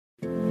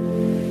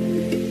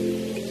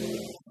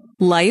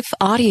Life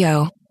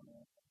Audio.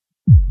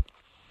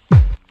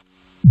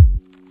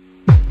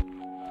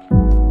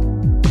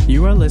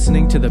 You are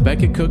listening to The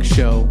Beckett Cook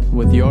Show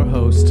with your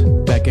host,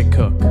 Beckett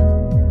Cook.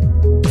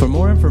 For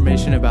more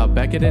information about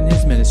Beckett and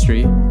his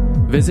ministry,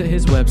 visit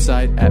his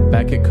website at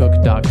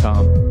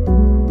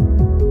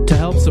beckettcook.com. To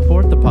help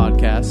support the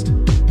podcast,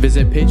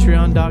 visit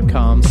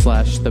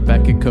patreon.com/The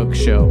Beckett Cook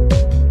Show.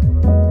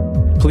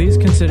 Please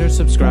consider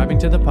subscribing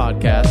to the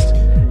podcast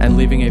and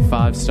leaving a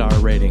 5-star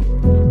rating.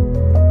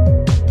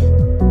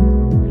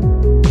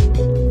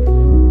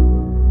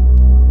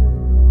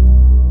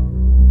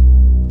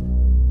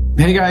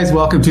 Hey guys,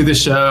 welcome to the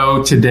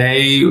show.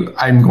 Today,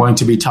 I'm going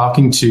to be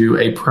talking to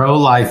a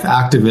pro-life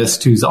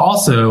activist who's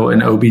also an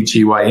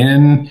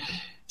OBGYN.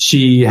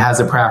 She has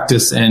a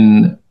practice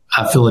in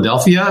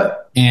Philadelphia,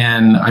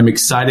 and I'm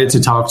excited to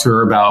talk to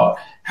her about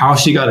how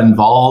she got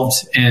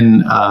involved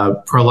in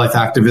pro-life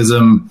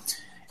activism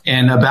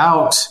and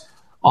about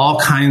all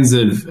kinds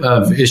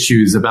of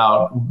issues,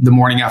 about the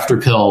morning after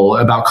pill,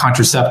 about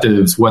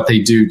contraceptives, what they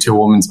do to a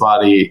woman's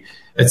body,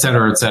 et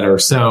cetera, et cetera.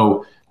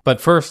 But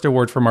first, a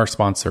word from our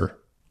sponsor.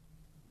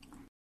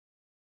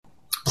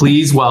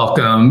 Please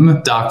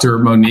welcome Dr.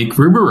 Monique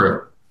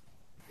Ruberu.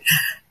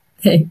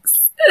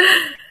 Thanks.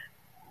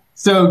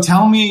 So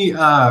tell me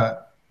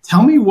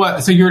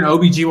what, so you're an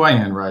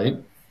OBGYN, right?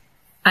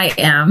 I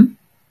am.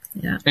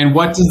 Yeah. And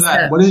what does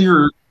that, what does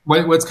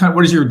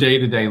your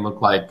day-to-day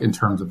look like in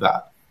terms of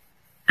that?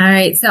 All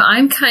right. So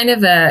I'm kind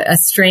of a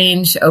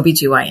strange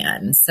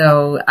OBGYN.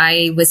 So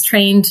I was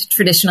trained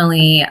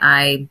traditionally.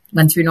 I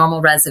went through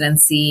normal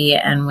residency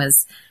and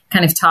was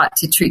kind of taught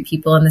to treat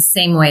people in the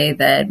same way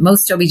that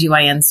most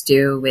OBGYNs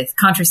do, with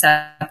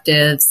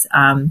contraceptives,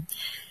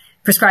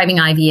 prescribing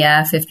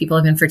IVF if people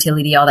have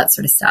infertility, all that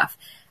sort of stuff.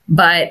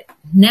 But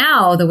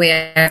now the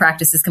way I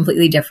practice is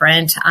completely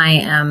different. I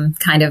am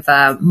kind of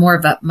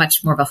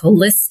much more of a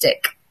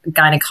holistic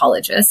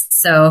gynecologist.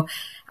 So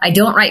I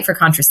don't write for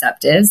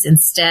contraceptives.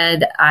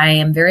 Instead, I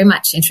am very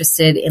much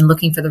interested in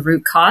looking for the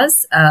root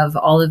cause of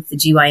all of the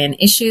GYN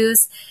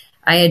issues.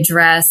 I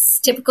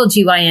address typical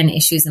GYN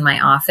issues in my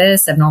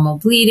office: abnormal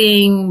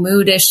bleeding,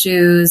 mood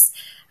issues,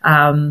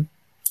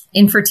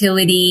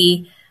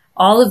 infertility,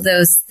 all of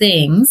those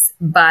things.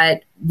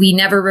 But we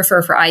never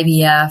refer for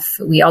IVF.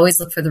 We always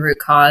look for the root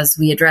cause.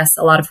 We address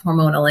a lot of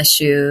hormonal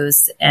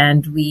issues,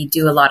 and we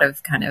do a lot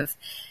of kind of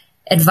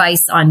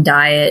advice on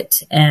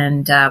diet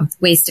and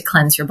ways to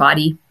cleanse your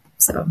body.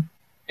 So,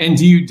 and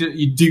do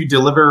you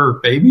deliver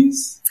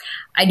babies?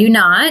 I do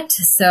not.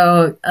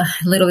 So a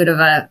little bit of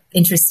a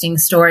interesting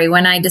story.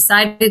 When I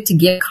decided to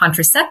give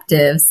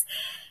contraceptives,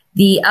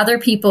 the other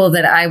people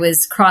that I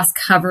was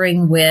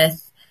cross-covering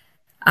with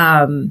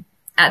at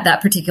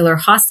that particular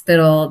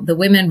hospital, the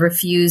women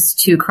refused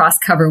to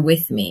cross-cover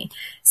with me.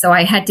 So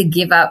I had to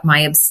give up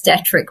my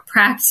obstetric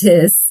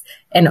practice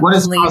and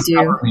only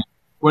do...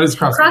 What does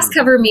cross-cover mean?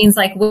 Cross-cover means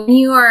like when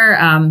you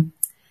are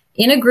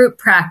in a group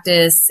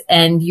practice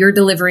and you're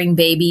delivering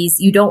babies,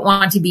 you don't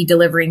want to be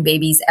delivering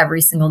babies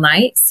every single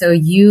night. So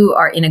you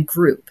are in a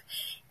group.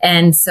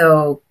 And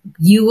so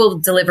you will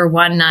deliver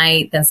one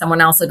night, then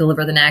someone else will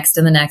deliver the next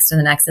and the next and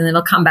the next, and then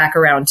it'll come back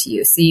around to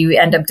you. So you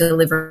end up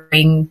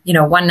delivering,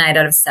 one night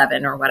out of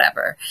 7 or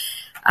whatever,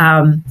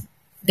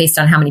 based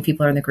on how many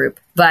people are in the group.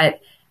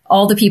 But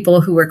all the people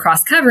who were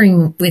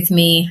cross-covering with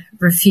me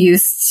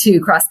refused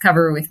to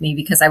cross-cover with me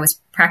because I was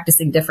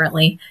practicing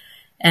differently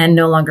and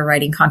no longer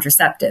writing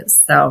contraceptives.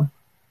 So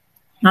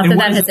not that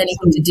that has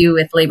anything to do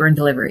with labor and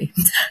delivery.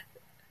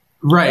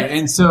 Right.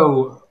 And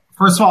so,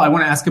 first of all, I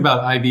want to ask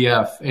about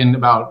IVF and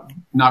about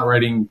not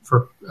writing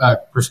for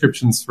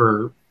prescriptions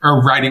or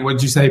writing, what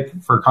did you say,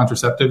 for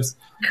contraceptives?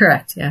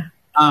 Correct. Yeah.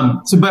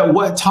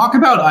 Talk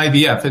about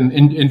IVF and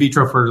in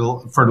vitro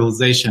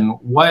fertilization.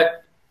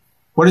 What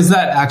does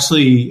that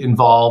actually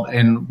involve,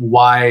 and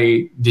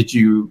why did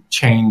you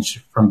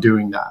change from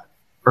doing that?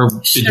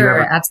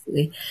 Sure,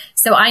 absolutely.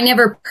 So I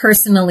never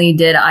personally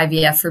did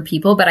IVF for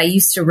people, but I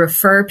used to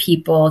refer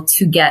people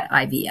to get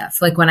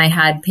IVF. Like when I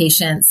had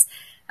patients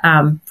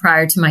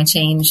prior to my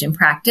change in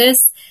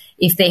practice,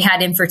 if they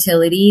had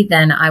infertility,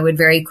 then I would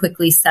very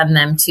quickly send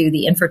them to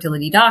the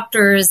infertility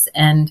doctors.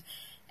 And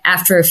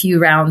after a few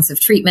rounds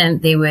of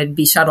treatment, they would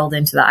be shuttled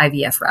into the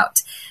IVF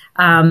route.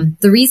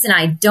 The reason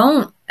I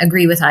don't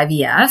agree with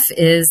IVF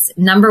is,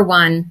 number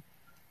one,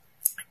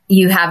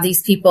 you have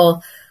these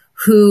people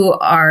who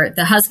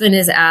the husband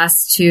is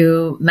asked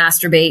to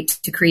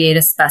masturbate to create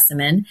a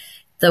specimen.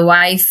 The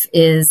wife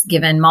is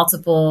given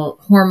multiple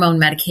hormone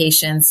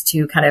medications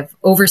to kind of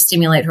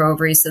overstimulate her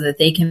ovaries so that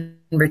they can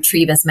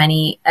retrieve as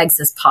many eggs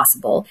as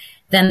possible.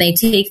 Then they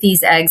take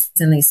these eggs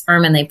and these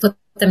sperm and they put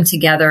them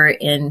together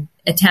in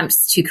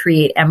attempts to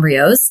create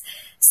embryos.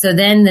 So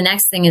then the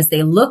next thing is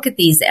they look at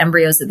these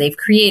embryos that they've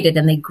created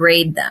and they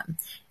grade them.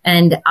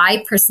 And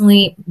I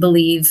personally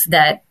believe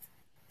that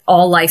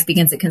all life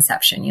begins at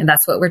conception.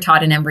 That's what we're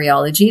taught in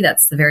embryology.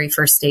 That's the very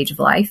first stage of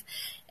life.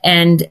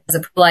 And as a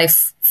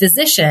pro-life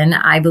physician,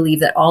 I believe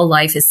that all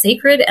life is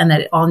sacred and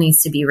that it all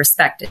needs to be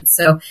respected.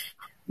 So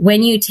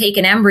when you take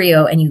an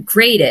embryo and you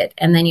grade it,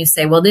 and then you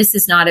say, well, this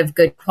is not of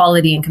good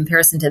quality in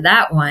comparison to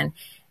that one.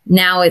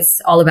 Now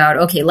it's all about,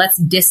 okay, let's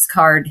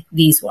discard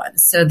these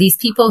ones. So these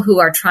people who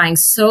are trying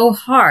so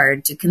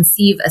hard to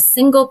conceive a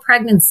single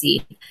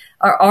pregnancy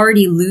are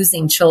already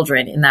losing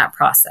children in that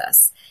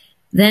process.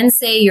 Then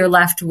say you're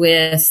left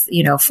with,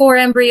 4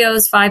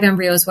 embryos, 5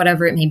 embryos,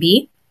 whatever it may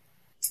be.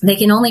 They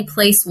can only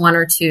place 1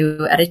 or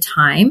 2 at a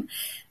time.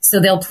 So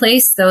they'll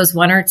place those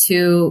 1 or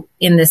 2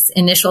 in this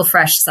initial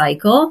fresh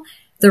cycle.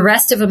 The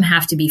rest of them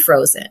have to be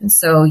frozen.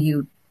 So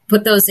you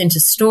put those into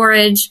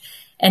storage.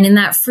 And in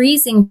that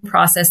freezing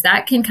process,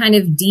 that can kind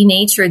of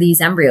denature these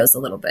embryos a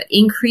little bit,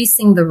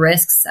 increasing the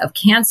risks of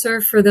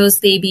cancer for those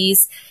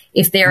babies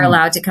if they're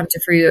allowed to come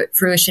to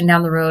fruition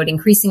down the road,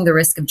 increasing the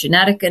risk of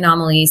genetic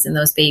anomalies in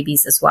those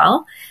babies as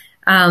well.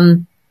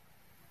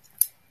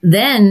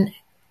 Then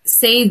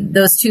say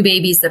those 2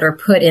 babies that are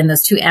put in,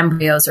 those 2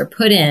 embryos are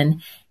put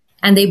in,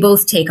 and they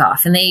both take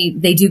off and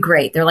they do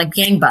great. They're like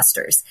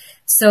gangbusters.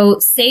 So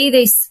say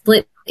they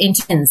split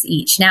into twins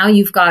each. Now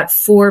you've got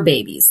 4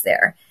 babies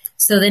there.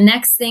 So the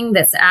next thing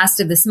that's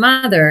asked of this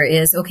mother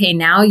is, okay,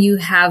 now you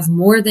have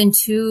more than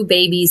 2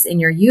 babies in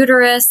your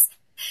uterus.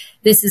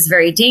 This is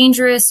very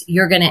dangerous.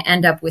 You're going to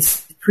end up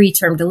with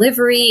preterm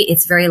delivery.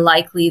 It's very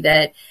likely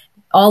that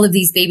all of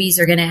these babies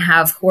are going to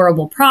have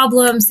horrible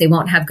problems. They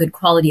won't have good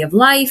quality of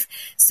life.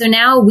 So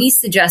now we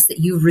suggest that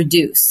you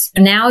reduce.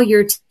 So now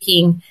you're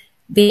taking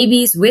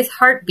babies with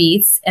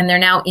heartbeats and they're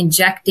now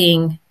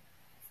injecting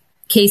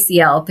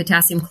KCl,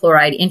 potassium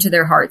chloride, into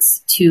their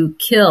hearts to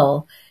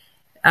kill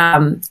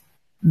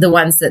the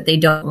ones that they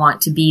don't want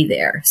to be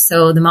there.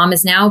 So the mom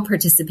is now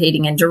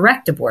participating in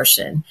direct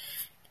abortion.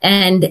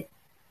 And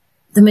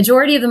the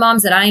majority of the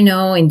moms that I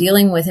know in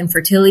dealing with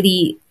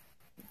infertility,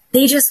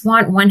 they just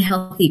want one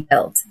healthy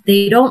child.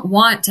 They don't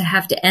want to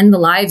have to end the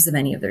lives of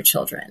any of their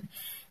children.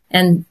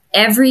 And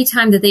every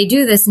time that they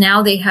do this,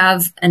 now they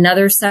have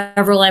another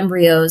several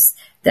embryos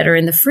that are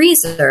in the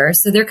freezer.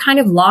 So they're kind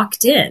of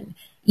locked in.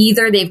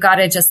 Either they've got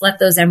to just let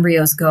those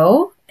embryos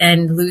go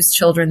and lose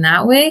children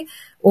that way,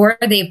 or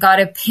they've got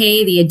to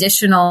pay the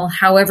additional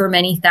however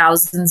many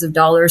thousands of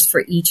dollars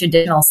for each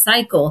additional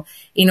cycle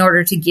in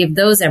order to give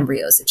those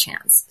embryos a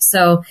chance.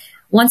 So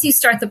once you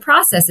start the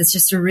process, it's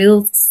just a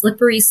real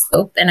slippery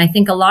slope. And I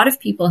think a lot of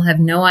people have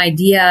no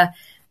idea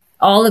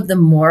all of the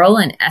moral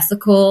and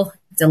ethical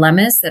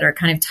dilemmas that are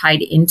kind of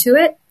tied into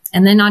it.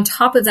 And then on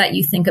top of that,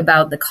 you think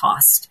about the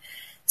cost.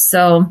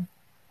 So,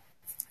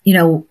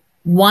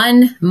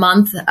 1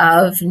 month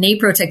of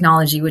NAPRO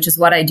technology, which is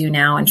what I do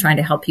now and trying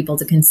to help people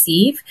to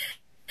conceive,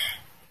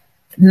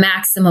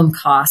 maximum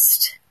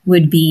cost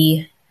would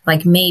be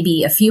like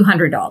maybe a few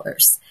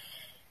 $100s.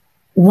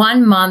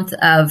 1 month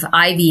of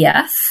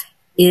IVF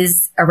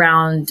is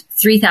around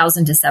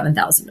 $3,000 to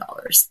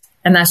 $7,000.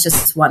 And that's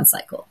just one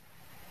cycle.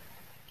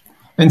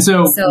 And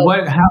so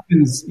what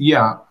happens?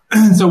 Yeah.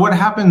 So what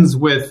happens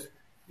with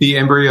the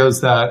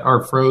embryos that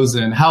are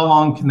frozen? How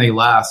long can they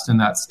last in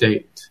that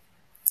state?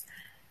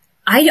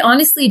 I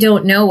honestly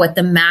don't know what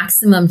the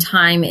maximum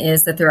time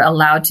is that they're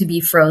allowed to be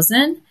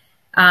frozen.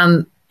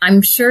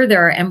 I'm sure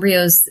there are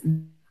embryos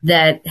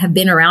that have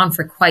been around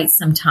for quite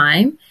some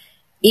time.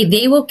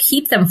 They will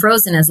keep them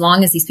frozen as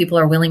long as these people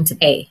are willing to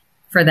pay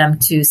for them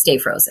to stay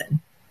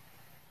frozen.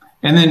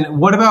 And then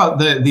what about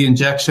the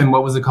injection?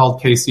 What was it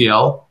called?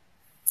 KCl?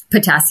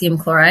 Potassium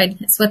chloride.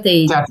 It's what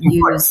they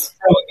use.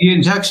 So the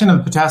injection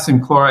of potassium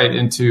chloride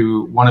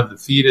into one of the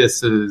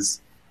fetuses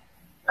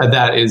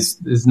that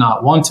is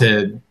not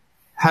wanted,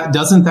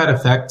 doesn't that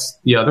affect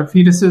the other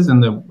fetuses in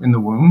the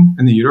womb,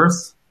 in the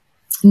uterus?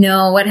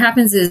 No, what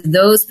happens is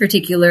those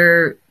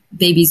particular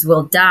babies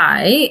will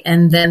die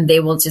and then they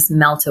will just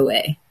melt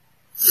away.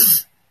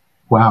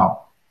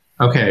 Wow.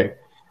 Okay.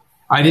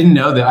 I didn't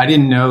know that. I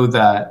didn't know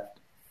that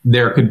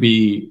there could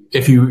be,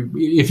 if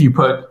you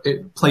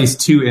place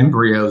 2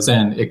 embryos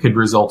in, it could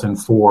result in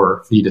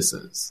 4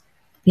 fetuses.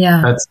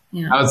 Yeah. That's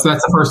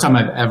the first time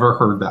I've ever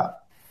heard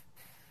that.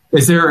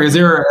 Is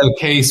there a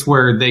case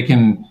where they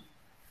can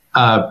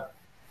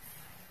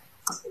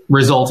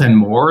result in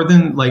more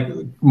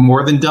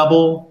than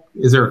double?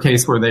 Is there a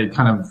case where they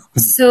kind of...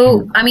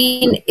 So, I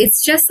mean,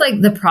 it's just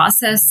like the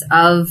process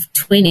of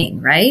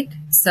twinning, right?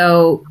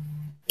 So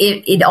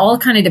it all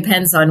kind of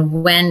depends on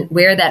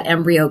where that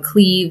embryo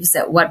cleaves,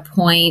 at what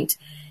point,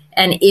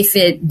 and if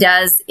it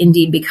does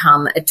indeed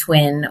become a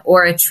twin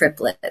or a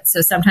triplet.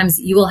 So sometimes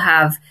you will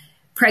have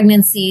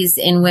pregnancies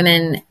in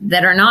women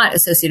that are not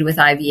associated with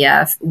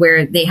IVF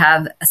where they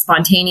have a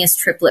spontaneous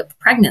triplet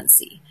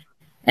pregnancy.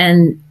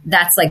 And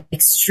that's like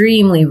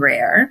extremely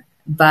rare,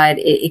 but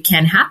it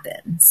can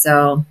happen.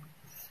 So,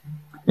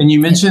 and you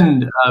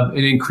mentioned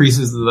it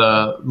increases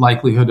the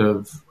likelihood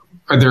of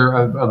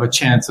a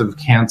chance of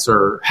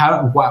cancer.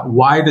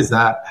 Why does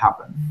that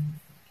happen?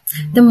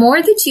 The more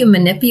that you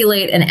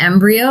manipulate an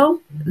embryo,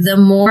 the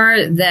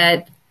more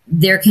that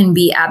there can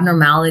be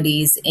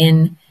abnormalities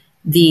in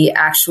the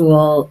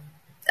actual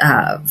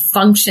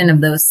function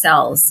of those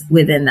cells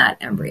within that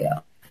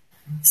embryo.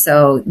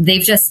 So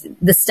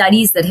the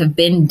studies that have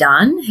been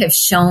done have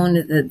shown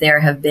that there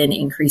have been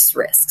increased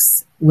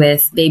risks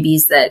with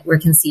babies that were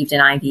conceived in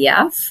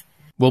IVF.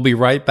 We'll be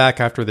right back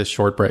after this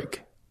short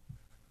break.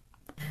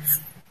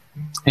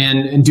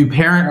 And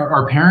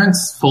are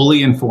parents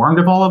fully informed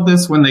of all of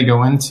this when they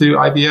go into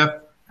IVF?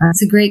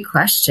 That's a great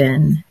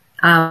question.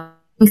 I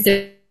think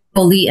they're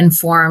fully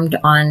informed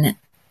on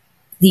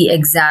the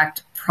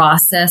exact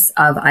process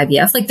of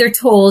IVF. Like they're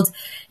told,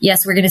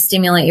 yes, we're going to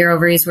stimulate your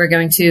ovaries, we're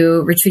going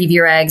to retrieve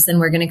your eggs, and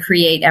we're going to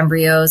create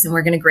embryos, and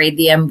we're going to grade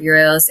the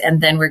embryos,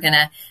 and then we're going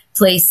to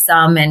place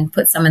some and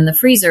put some in the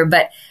freezer.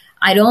 But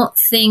I don't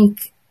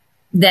think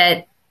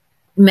that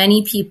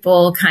many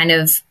people kind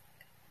of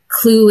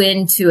clue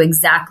into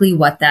exactly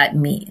what that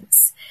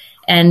means.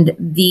 And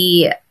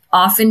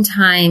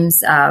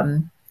oftentimes, I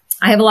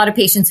have a lot of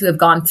patients who have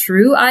gone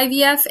through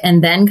IVF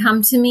and then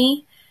come to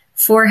me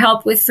for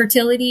help with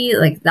fertility,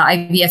 like the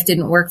IVF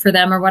didn't work for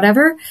them or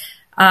whatever.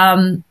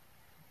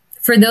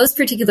 For those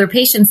particular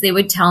patients, they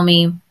would tell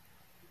me,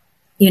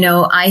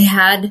 I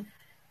had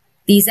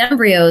these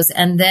embryos,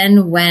 and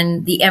then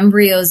when the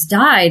embryos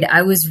died,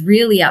 I was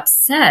really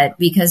upset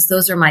because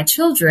those are my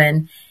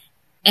children.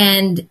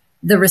 And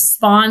the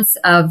response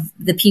of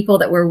the people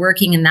that were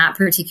working in that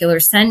particular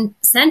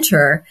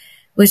center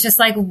was just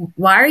like,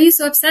 why are you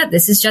so upset?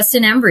 This is just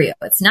an embryo.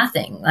 It's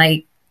nothing.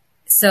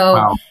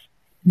 Wow.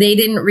 They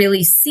didn't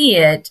really see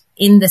it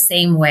in the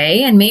same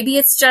way. And maybe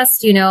it's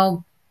just,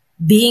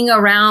 being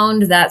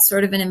around that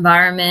sort of an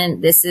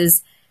environment. This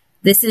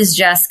is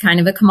just kind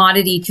of a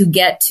commodity to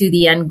get to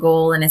the end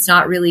goal. And it's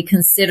not really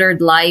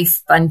considered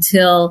life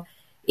until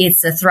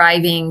it's a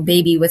thriving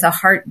baby with a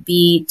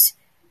heartbeat,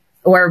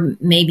 or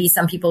maybe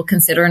some people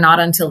consider not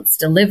until it's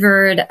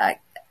delivered.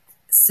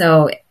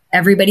 So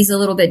everybody's a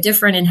little bit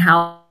different in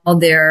how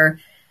they're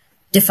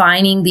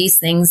defining these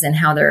things and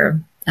how they're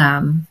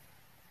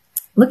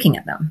looking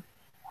at them.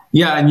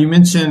 Yeah, and you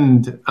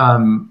mentioned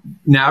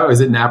now, is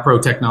it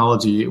NAPRO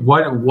technology?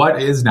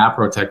 What is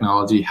NAPRO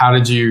technology? How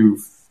did you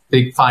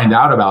find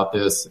out about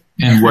this,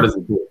 and what does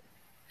it do?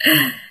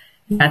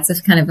 That's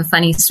a kind of a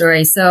funny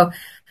story. So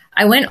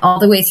I went all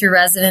the way through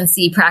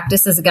residency,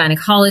 practiced as a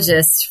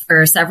gynecologist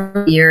for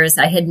several years.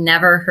 I had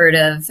never heard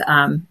of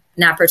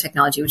NAPRO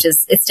technology,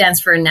 it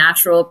stands for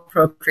Natural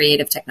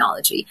Procreative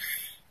Technology.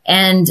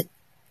 And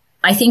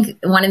I think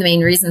one of the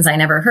main reasons I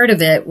never heard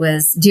of it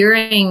was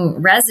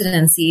during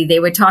residency, they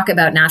would talk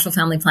about natural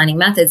family planning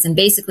methods. And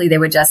basically they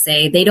would just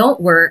say, they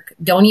don't work.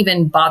 Don't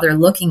even bother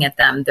looking at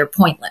them. They're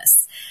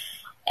pointless.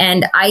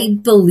 And I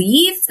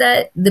believe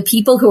that the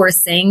people who are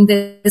saying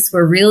this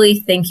were really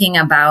thinking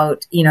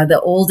about,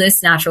 the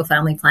oldest natural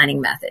family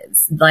planning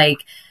methods. Like,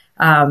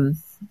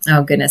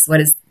 oh goodness,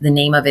 what is the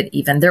name of it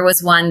even? There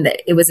was one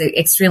that it was an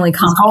extremely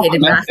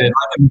complicated method.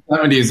 In the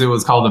 70s, it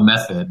was called a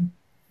method.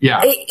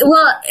 Yeah.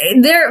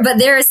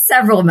 There are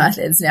several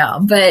methods now,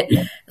 but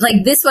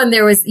like this one,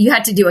 you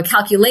had to do a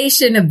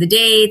calculation of the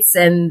dates,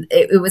 and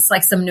it was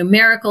like some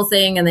numerical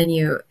thing. And then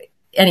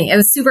it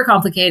was super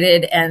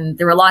complicated, and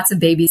there were lots of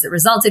babies that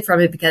resulted from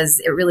it because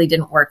it really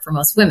didn't work for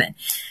most women.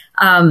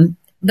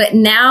 But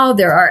now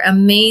there are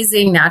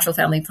amazing natural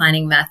family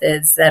planning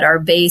methods that are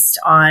based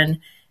on,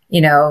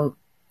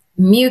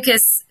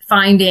 mucus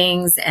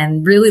findings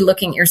and really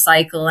looking at your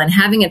cycle and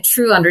having a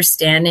true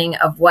understanding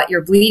of what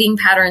your bleeding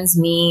patterns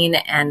mean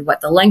and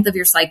what the length of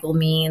your cycle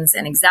means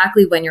and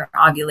exactly when you're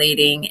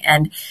ovulating.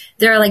 And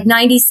they're like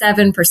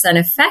 97%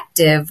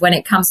 effective when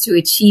it comes to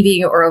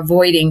achieving or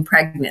avoiding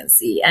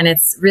pregnancy. And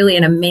it's really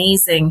an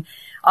amazing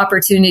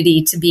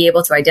opportunity to be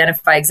able to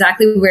identify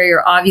exactly where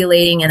you're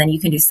ovulating. And then you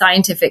can do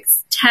scientific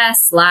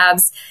tests,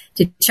 labs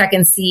to check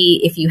and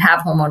see if you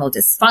have hormonal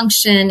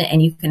dysfunction,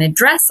 and you can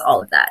address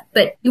all of that.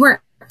 But you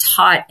weren't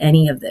taught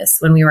any of this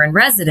when we were in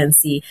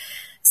residency.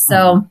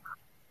 So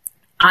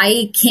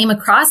I came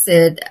across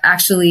it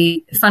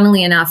actually,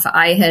 funnily enough,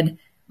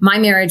 my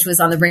marriage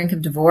was on the brink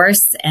of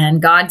divorce,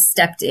 and God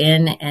stepped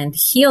in and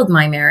healed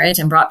my marriage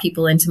and brought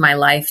people into my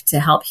life to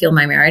help heal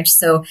my marriage.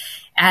 So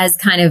as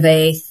kind of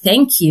a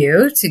thank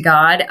you to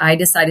God, I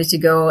decided to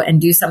go and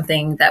do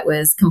something that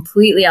was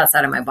completely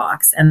outside of my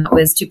box, and that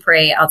was to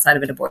pray outside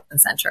of an abortion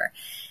center.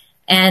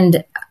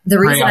 And the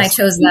reason I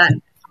chose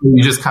that...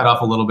 You just cut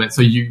off a little bit.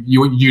 So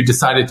you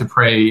decided to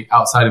pray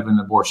outside of an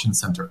abortion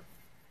center.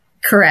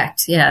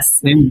 Correct. Yes.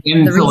 In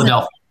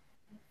Philadelphia.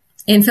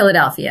 In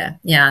Philadelphia.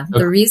 Yeah. Okay.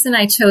 The reason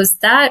I chose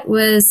that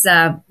was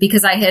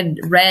because I had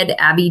read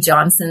Abby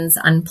Johnson's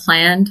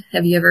Unplanned.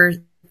 Have you ever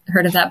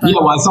heard of that book? Yeah,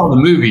 well, I saw the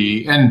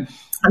movie, and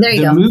there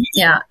you go.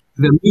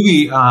 The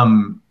movie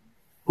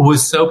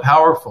was so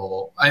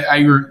powerful.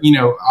 I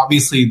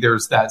obviously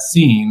there's that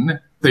scene.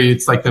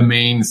 It's like the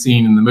main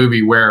scene in the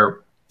movie where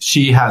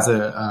she has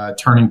a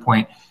turning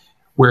point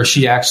where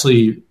she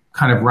actually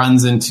kind of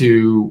runs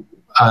into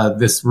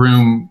this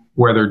room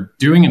where they're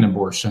doing an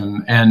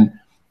abortion, and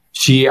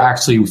she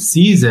actually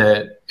sees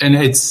it. And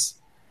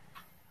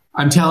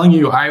I'm telling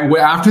you,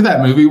 after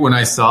that movie, when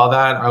I saw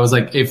that, I was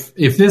like, if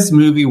this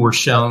movie were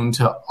shown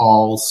to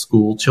all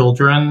school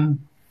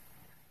children,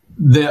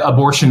 the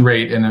abortion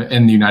rate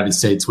in the United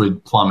States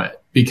would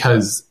plummet.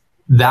 because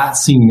that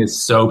scene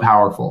is so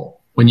powerful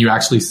when you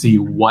actually see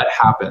what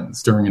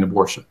happens during an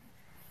abortion.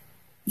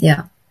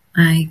 Yeah,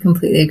 I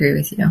completely agree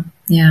with you.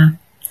 Yeah.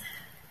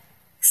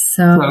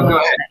 So go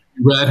ahead.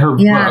 You read her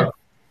book.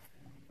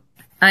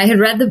 I had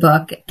read the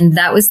book, and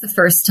that was the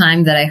first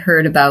time that I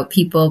heard about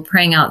people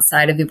praying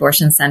outside of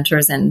abortion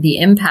centers and the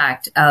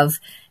impact of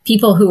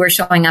people who were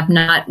showing up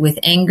not with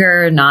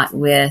anger, not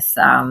with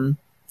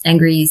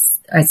angry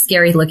or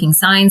scary looking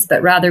signs,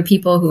 but rather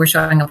people who were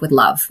showing up with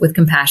love, with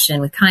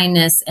compassion, with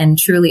kindness, and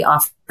truly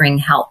offering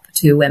help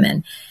to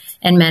women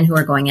and men who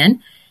are going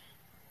in.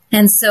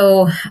 And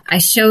so I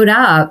showed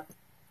up,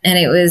 and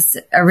it was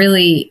a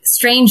really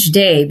strange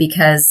day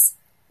because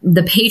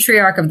the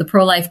patriarch of the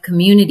pro-life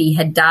community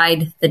had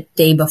died the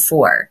day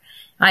before.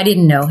 I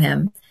didn't know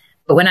him.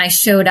 But when I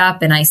showed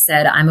up and I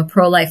said, I'm a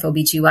pro-life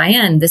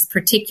OBGYN, this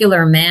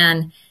particular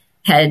man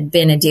had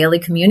been a daily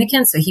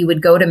communicant. So he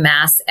would go to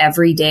mass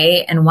every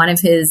day. And one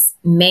of his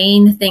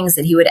main things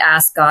that he would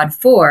ask God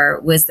for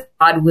was that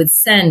God would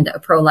send a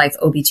pro-life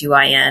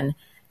OBGYN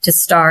to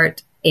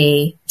start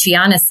a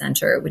Gianna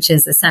center, which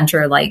is a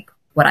center like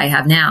what I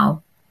have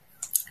now.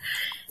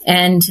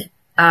 And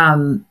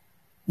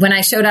when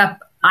I showed up,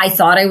 I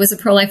thought I was a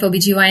pro-life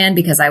OBGYN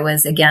because I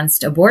was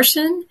against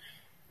abortion.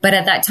 But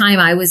at that time,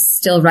 I was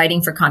still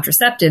writing for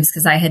contraceptives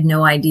because I had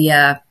no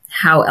idea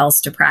how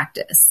else to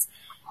practice.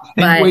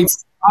 And wait,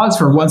 pause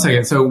for 1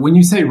 second. So when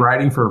you say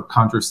writing for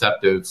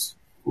contraceptives,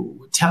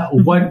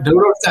 what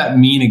does that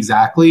mean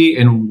exactly?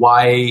 And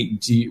why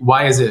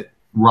is it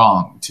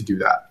wrong to do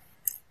that?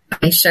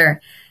 Okay, sure.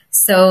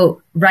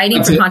 So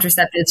writing for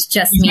contraceptives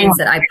just means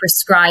that I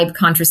prescribe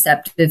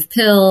contraceptive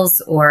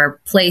pills or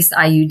place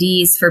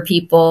IUDs for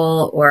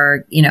people,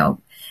 or,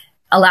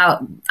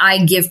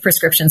 I give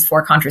prescriptions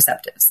for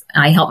contraceptives.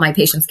 I help my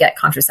patients get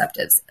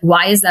contraceptives.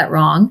 Why is that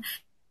wrong?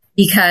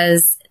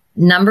 Because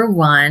number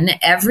one,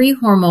 every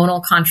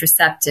hormonal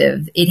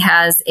contraceptive, it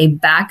has a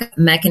backup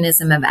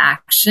mechanism of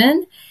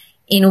action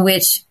in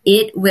which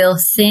it will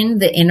thin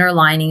the inner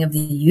lining of the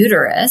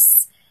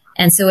uterus.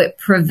 And so it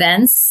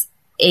prevents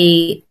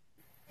a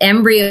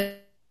embryo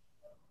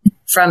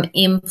from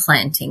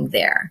implanting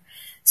there.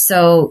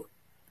 So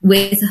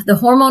with the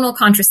hormonal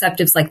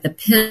contraceptives like the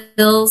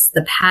pills,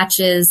 the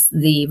patches,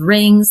 the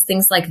rings,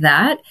 things like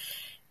that,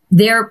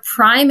 their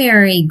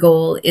primary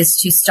goal is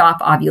to stop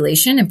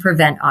ovulation and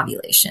prevent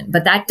ovulation,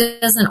 but that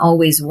doesn't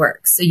always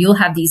work. So you'll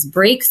have these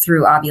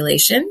breakthrough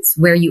ovulations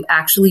where you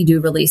actually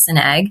do release an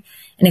egg.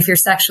 And if you're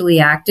sexually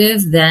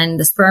active, then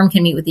the sperm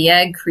can meet with the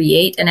egg,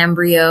 create an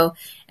embryo,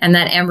 and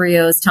that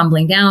embryo is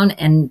tumbling down,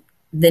 and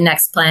the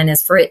next plan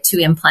is for it to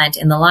implant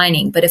in the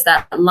lining. But if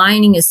that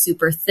lining is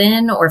super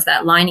thin, or if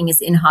that lining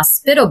is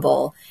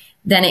inhospitable,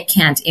 then it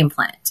can't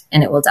implant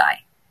and it will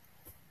die.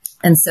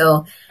 And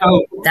so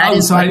that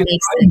is what makes it.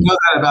 I didn't know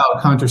that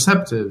about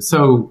contraceptives.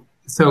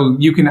 So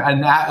you can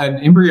an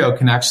embryo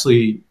can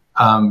actually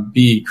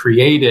be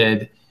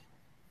created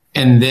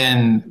and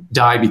then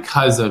die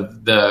because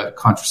of the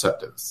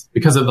contraceptives,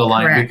 because of the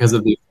line, because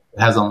of the it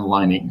has on the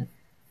lining.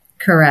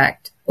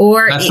 Correct.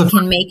 Or it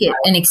can make it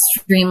an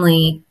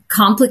extremely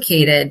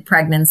complicated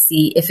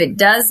pregnancy if it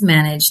does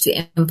manage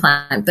to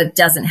implant, but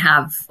doesn't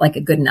have like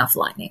a good enough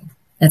lining.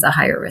 It's a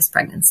higher risk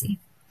pregnancy.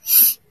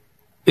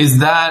 Is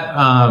that,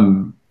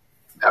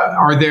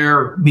 are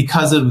there,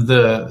 because of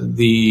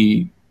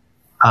the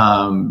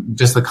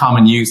just the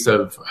common use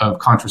of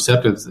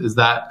contraceptives, is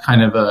that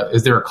kind of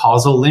is there a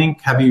causal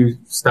link? Have you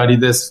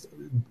studied this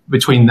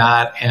between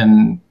that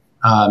and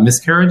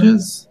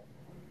miscarriages?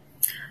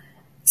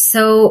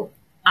 So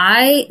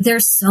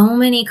there's so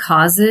many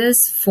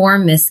causes for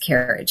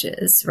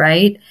miscarriages,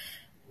 right?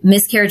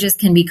 Miscarriages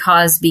can be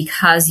caused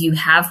because you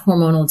have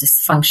hormonal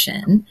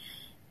dysfunction.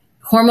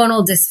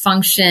 Hormonal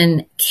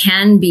dysfunction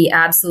can be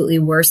absolutely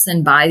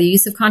worsened by the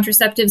use of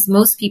contraceptives.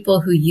 Most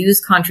people who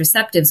use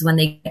contraceptives, when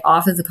they get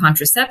off of the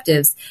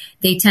contraceptives,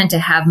 they tend to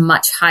have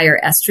much higher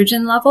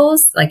estrogen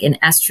levels, like an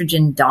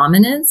estrogen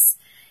dominance.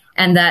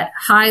 And that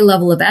high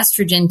level of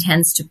estrogen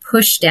tends to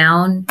push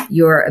down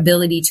your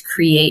ability to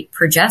create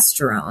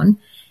progesterone.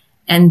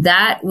 And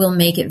that will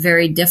make it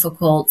very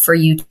difficult for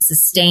you to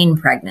sustain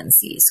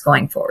pregnancies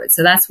going forward.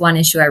 So that's one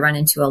issue I run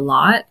into a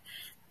lot.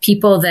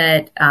 People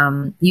that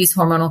use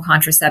hormonal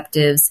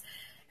contraceptives,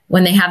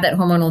 when they have that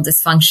hormonal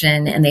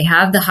dysfunction and they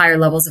have the higher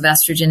levels of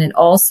estrogen, it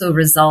also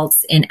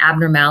results in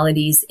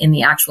abnormalities in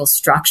the actual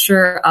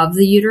structure of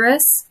the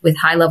uterus. With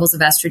high levels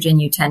of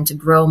estrogen, you tend to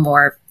grow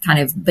more kind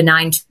of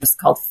benign tumors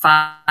called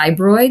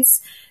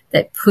fibroids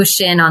that push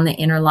in on the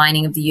inner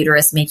lining of the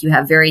uterus, make you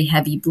have very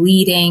heavy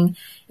bleeding.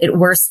 It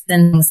worsens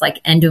things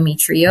like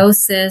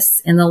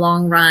endometriosis in the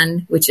long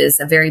run, which is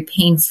a very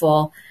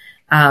painful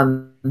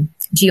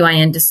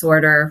GYN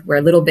disorder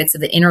where little bits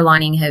of the inner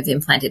lining have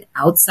implanted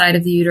outside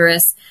of the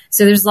uterus.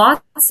 So there's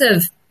lots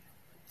of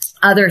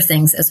other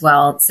things as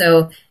well.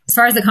 So as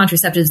far as the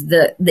contraceptives,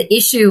 the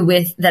issue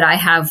that I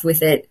have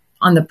with it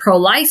on the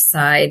pro-life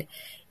side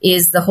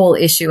is the whole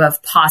issue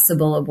of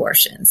possible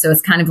abortion. So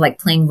it's kind of like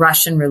playing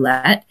Russian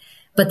roulette.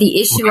 But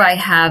the issue I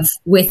have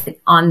with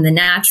it on the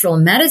natural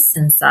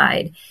medicine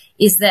side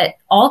is that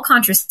all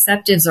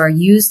contraceptives are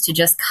used to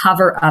just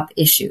cover up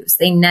issues.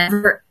 They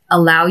never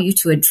allow you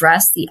to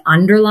address the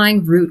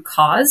underlying root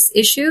cause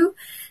issue.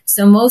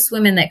 So most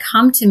women that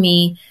come to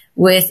me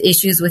with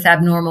issues with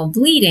abnormal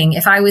bleeding,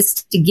 if I was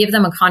to give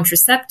them a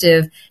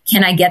contraceptive,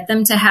 can I get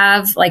them to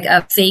have like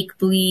a fake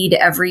bleed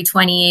every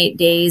 28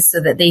 days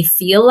so that they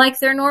feel like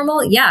they're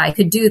normal? Yeah, I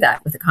could do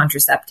that with a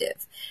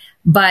contraceptive.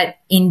 But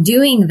in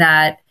doing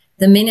that,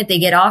 the minute they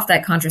get off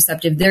that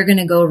contraceptive, they're going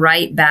to go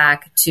right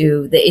back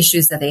to the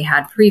issues that they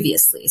had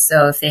previously.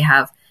 So if they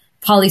have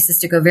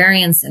polycystic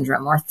ovarian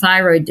syndrome or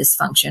thyroid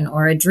dysfunction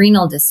or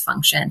adrenal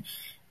dysfunction,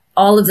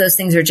 all of those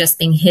things are just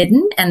being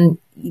hidden, and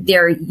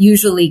they're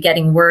usually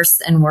getting worse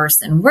and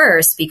worse and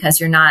worse because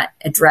you're not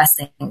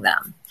addressing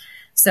them.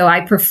 So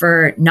I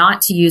prefer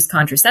not to use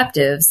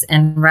contraceptives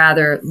and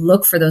rather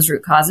look for those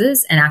root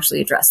causes and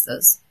actually address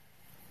those.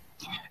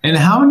 And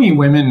how many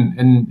women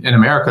in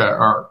America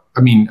are,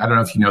 I mean, I don't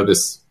know if you know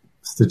this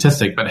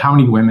statistic, but how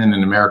many women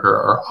in America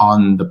are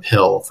on the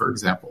pill, for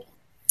example?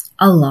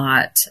 A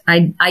lot.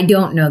 I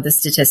don't know the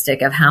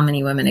statistic of how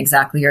many women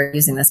exactly are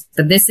using this,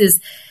 but this is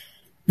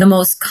the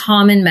most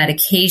common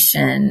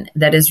medication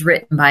that is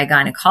written by a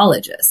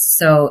gynecologist.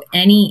 So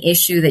any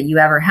issue that you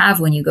ever have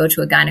when you go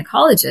to a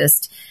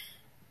gynecologist,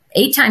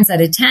 8 times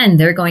out of 10,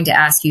 they're going to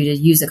ask you to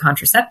use a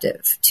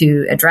contraceptive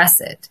to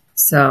address it.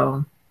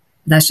 So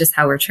that's just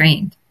how we're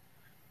trained.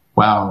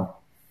 Wow.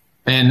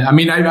 And I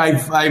mean,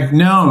 I've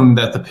known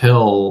that the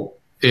pill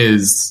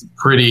is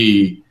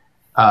pretty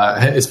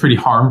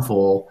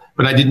harmful,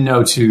 but I didn't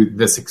know to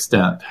this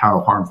extent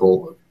how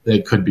harmful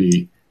it could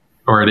be,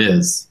 or it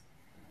is.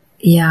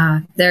 Yeah,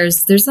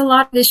 there's a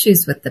lot of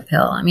issues with the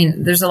pill. I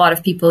mean, there's a lot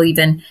of people,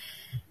 even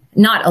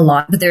not a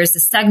lot, but there's a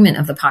segment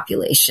of the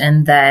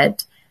population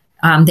that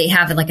they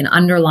have like an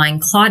underlying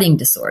clotting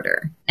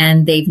disorder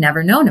and they've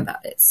never known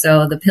about it.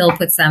 So the pill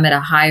puts them at a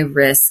high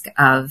risk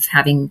of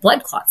having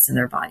blood clots in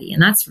their body.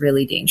 And that's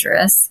really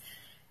dangerous.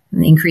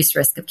 An increased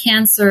risk of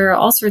cancer,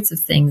 all sorts of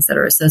things that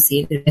are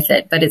associated with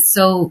it. But it's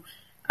so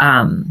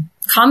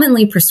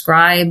commonly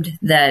prescribed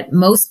that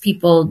most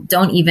people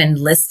don't even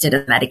list it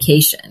as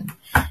medication.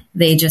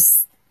 They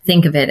just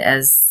think of it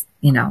as,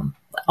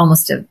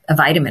 almost a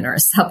vitamin or a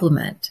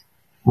supplement.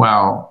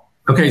 Wow.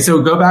 Okay.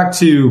 So go back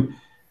to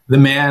the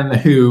man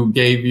who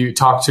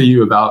talked to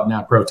you about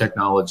NAPRO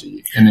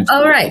technology.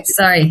 Oh, right.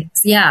 Sorry.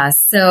 Yeah.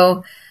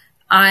 So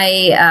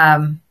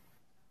I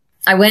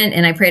went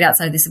and I prayed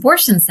outside this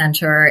abortion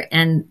center,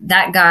 and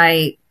that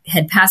guy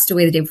had passed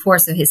away the day before.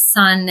 So his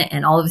son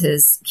and all of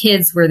his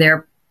kids were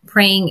there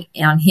praying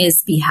on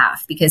his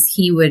behalf because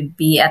he would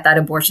be at that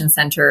abortion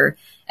center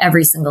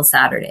every single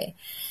Saturday.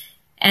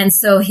 And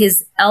so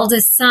his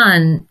eldest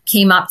son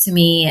came up to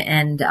me,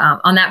 and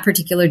on that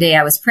particular day,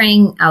 I was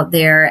praying out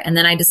there, and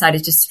then I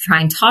decided just to try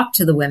and talk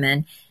to the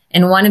women.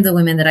 And one of the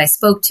women that I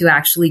spoke to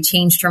actually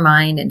changed her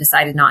mind and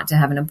decided not to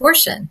have an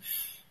abortion.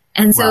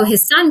 And so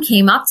his son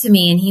came up to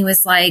me and he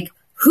was like,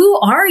 "Who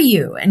are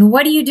you? And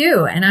what do you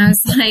do?" And I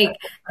was like,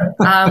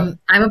 I'm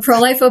a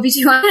pro-life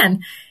OBGYN.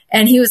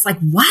 And he was like,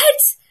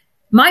 "What?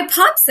 My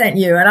pop sent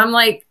you." And I'm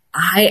like,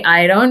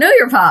 I don't know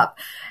your pop.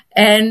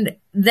 And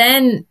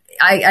then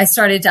I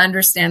started to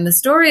understand the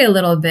story a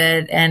little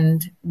bit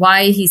and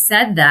why he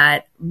said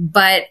that.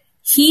 But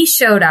he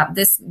showed up.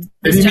 Did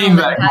he mean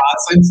that God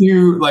sent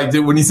you? Like,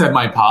 when he said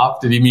my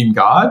pop, did he mean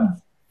God?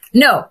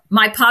 No,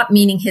 my pop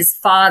meaning his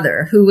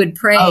father, who would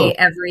pray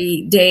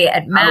every day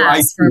at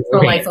Mass for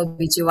pro-life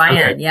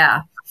OBGYN. Okay.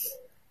 Yeah.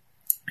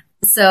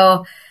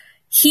 So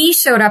he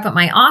showed up at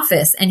my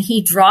office and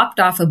he dropped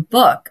off a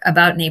book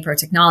about NAPRO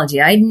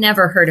technology. I'd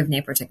never heard of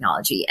NAPRO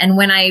technology. And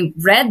when I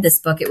read this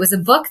book, it was a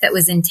book that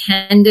was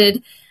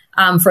intended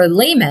for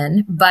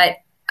laymen, but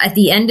at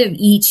the end of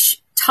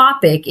each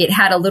topic, it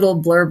had a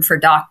little blurb for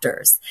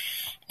doctors.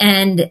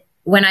 And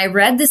when I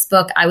read this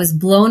book, I was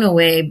blown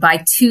away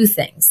by 2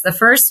 things. The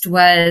first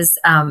was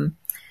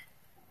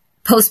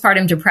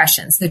postpartum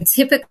depression. So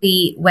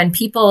typically when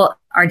people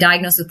are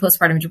diagnosed with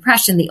postpartum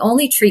depression, the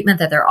only treatment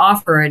that they're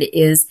offered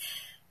is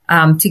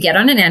to get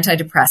on an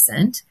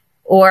antidepressant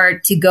or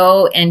to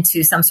go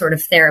into some sort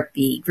of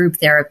therapy, group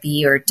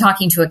therapy, or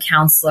talking to a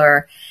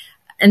counselor.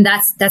 And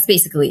that's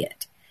basically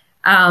it.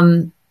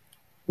 When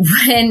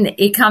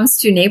it comes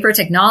to NAPRO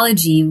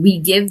technology, we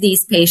give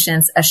these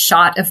patients a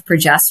shot of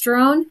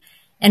progesterone,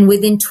 and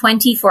within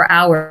 24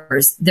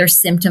 hours, their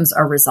symptoms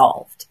are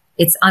resolved.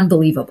 It's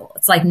unbelievable.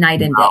 It's like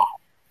night and day.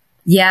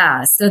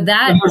 Yeah. So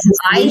that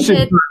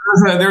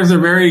there's a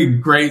very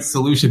great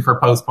solution for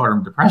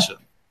postpartum depression.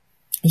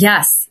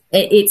 Yes,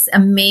 it's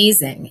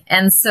amazing.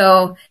 And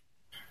so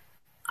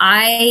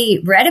I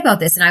read about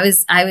this and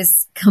I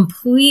was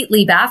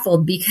completely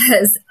baffled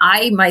because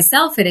I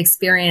myself had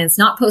experienced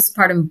not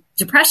postpartum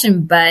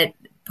depression, but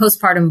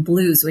postpartum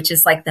blues, which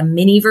is like the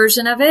mini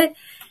version of it.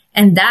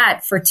 And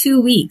that for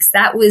 2 weeks,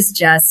 that was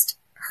just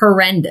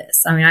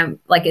horrendous. I mean, I'm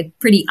like a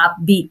pretty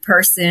upbeat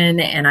person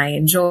and I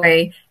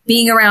enjoy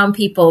being around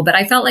people, but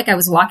I felt like I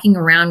was walking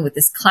around with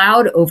this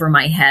cloud over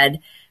my head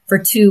for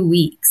 2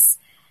 weeks.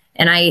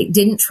 And I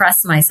didn't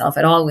trust myself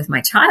at all with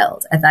my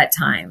child at that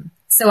time.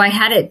 So I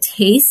had a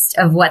taste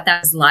of what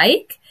that was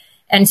like.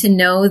 And to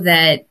know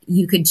that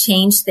you could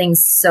change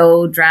things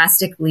so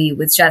drastically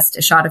with just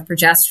a shot of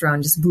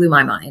progesterone just blew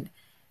my mind.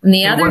 And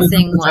the other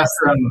thing was,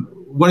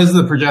 what does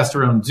the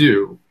progesterone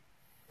do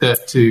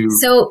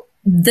So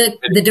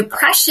the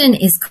depression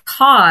is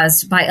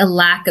caused by a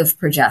lack of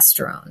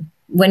progesterone.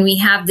 When we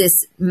have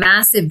this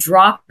massive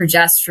drop of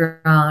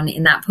progesterone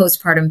in that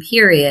postpartum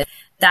period,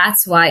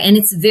 that's why, and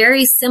it's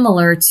very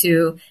similar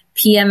to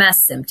PMS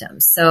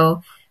symptoms.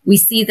 So we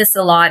see this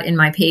a lot in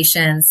my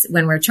patients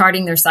when we're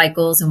charting their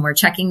cycles and we're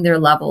checking their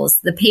levels.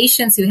 The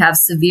patients who have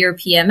severe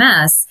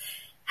PMS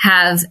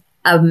have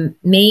a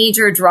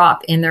major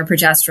drop in their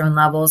progesterone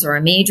levels or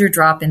a major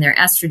drop in their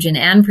estrogen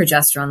and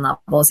progesterone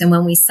levels. And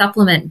when we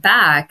supplement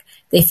back,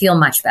 they feel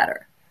much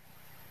better.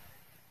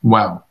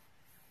 Wow.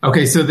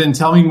 Okay. So then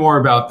tell me more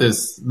about the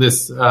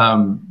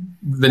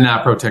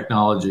NAPRO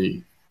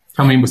technology.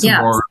 Tell me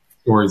some more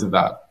stories of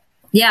that.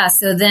 Yeah.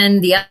 So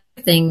then the other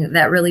thing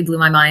that really blew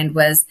my mind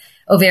was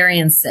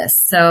ovarian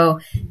cysts. So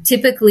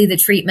typically the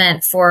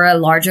treatment for a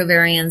large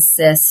ovarian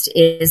cyst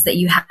is that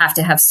you have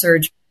to have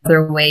surgery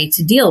other way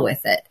to deal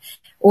with it.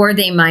 Or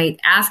they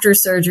might, after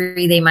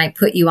surgery, they might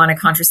put you on a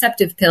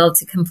contraceptive pill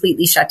to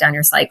completely shut down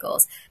your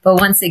cycles. But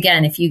once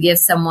again, if you give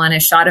someone a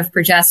shot of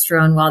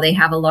progesterone while they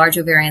have a large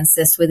ovarian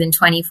cyst within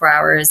 24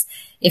 hours,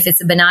 if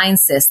it's a benign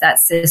cyst, that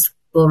cyst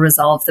will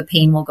resolve, the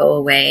pain will go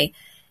away,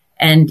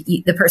 and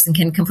the person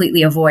can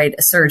completely avoid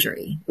a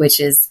surgery,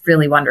 which is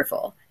really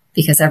wonderful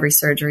because every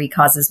surgery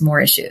causes more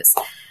issues.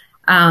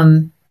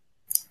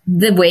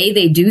 The way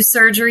they do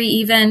surgery,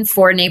 even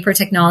for NAPRO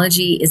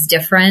technology, is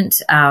different.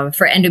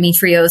 For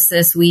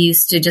endometriosis, we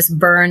used to just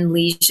burn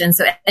lesions.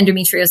 So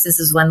endometriosis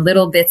is when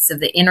little bits of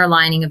the inner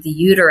lining of the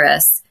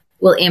uterus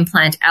will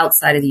implant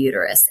outside of the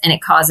uterus. And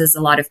it causes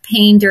a lot of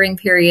pain during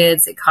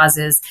periods. It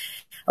causes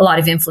a lot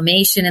of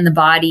inflammation in the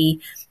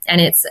body.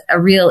 And it's a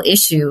real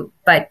issue.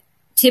 But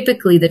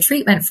typically the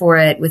treatment for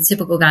it with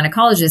typical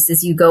gynecologists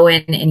is you go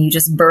in and you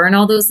just burn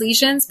all those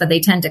lesions, but they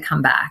tend to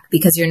come back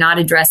because you're not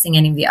addressing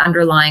any of the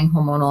underlying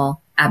hormonal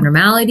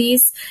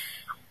abnormalities.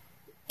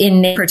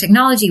 In NAPRO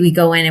technology, we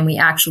go in and we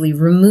actually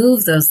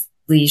remove those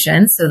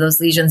lesions so those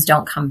lesions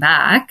don't come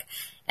back.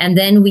 And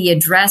then we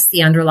address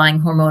the underlying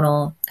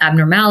hormonal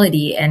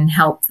abnormality and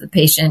help the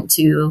patient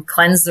to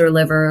cleanse their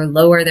liver,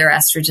 lower their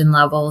estrogen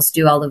levels,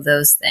 do all of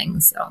those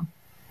things. So.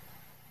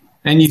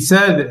 And you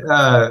said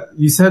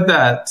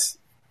that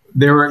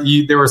there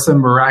were some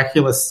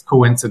miraculous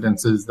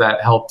coincidences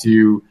that helped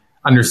you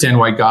understand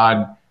why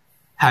God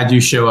had you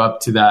show up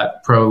to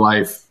that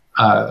pro-life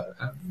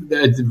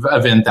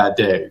event that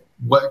day.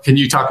 What can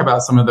you talk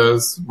about some of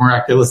those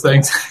miraculous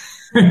things?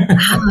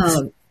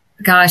 Oh,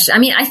 gosh. I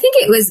mean, I think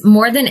it was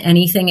more than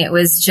anything, it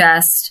was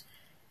just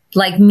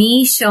like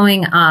me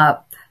showing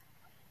up,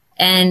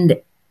 and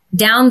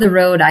down the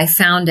road, I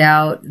found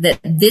out that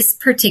this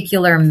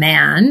particular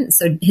man,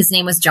 so his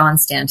name was John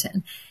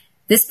Stanton,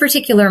 this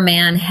particular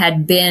man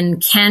had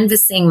been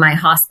canvassing my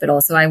hospital.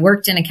 So I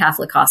worked in a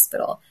Catholic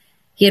hospital.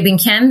 He had been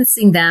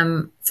canvassing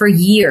them for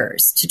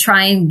years to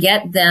try and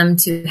get them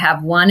to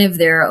have one of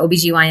their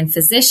OBGYN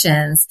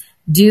physicians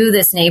do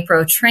this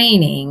NAPRO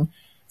training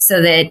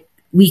so that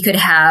we could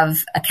have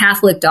a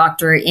Catholic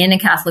doctor in a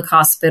Catholic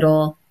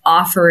hospital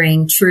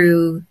offering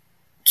true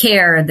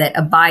care that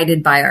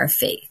abided by our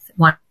faith,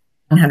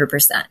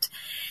 100%.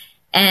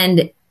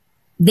 And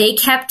they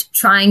kept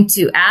trying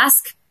to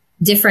ask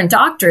different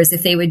doctors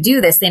if they would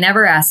do this. They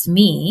never asked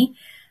me,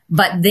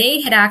 but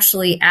they had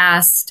actually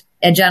asked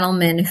a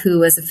gentleman who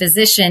was a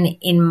physician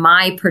in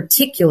my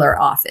particular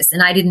office,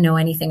 and I didn't know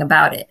anything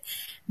about it.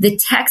 The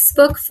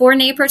textbook for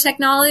NAPRO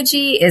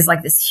technology is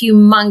like this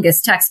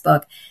humongous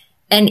textbook,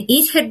 and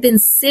it had been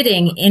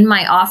sitting in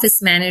my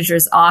office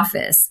manager's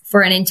office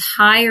for an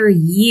entire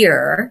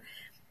year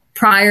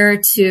prior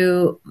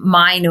to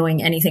my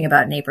knowing anything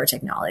about NAPRO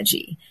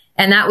technology.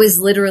 And that was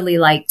literally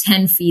like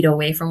 10 feet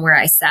away from where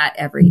I sat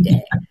every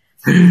day.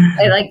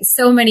 Like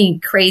so many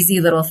crazy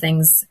little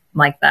things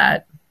like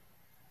that.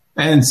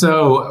 And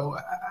so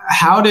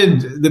how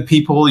did the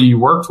people you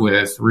worked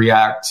with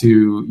react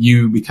to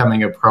you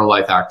becoming a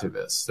pro-life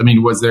activist? I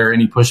mean, was there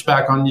any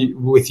pushback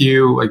with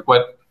you? Like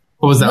what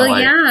was that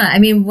like? Yeah. I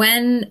mean,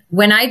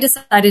 when I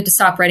decided to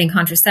stop writing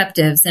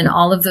contraceptives and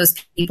all of those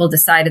people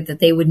decided that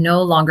they would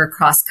no longer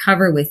cross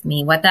cover with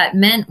me, what that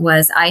meant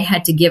was I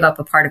had to give up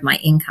a part of my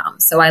income.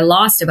 So I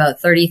lost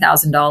about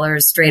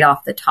 $30,000 straight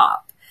off the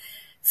top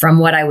from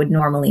what I would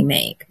normally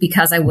make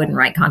because I wouldn't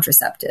write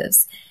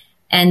contraceptives.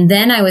 And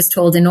then I was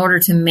told in order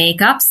to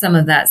make up some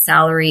of that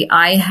salary,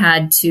 I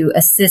had to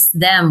assist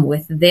them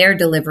with their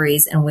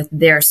deliveries and with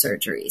their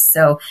surgeries.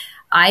 So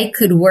I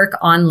could work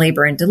on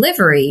labor and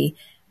delivery,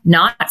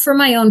 not for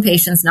my own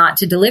patients, not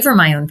to deliver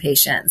my own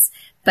patients,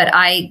 but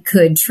I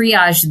could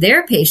triage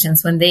their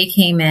patients when they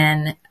came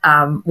in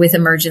with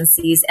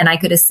emergencies, and I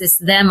could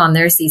assist them on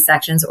their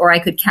C-sections, or I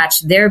could catch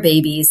their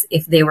babies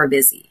if they were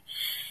busy.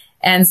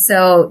 And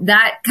so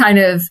that kind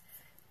of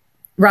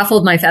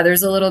ruffled my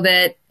feathers a little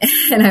bit,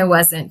 and I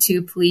wasn't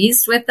too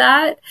pleased with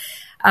that.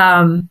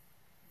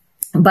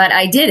 But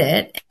I did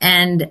it,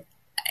 and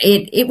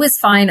it was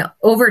fine.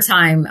 Over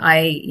time,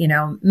 I,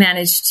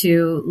 managed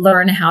to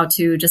learn how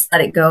to just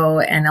let it go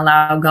and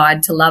allow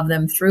God to love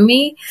them through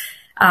me.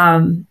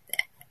 And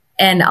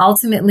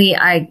ultimately,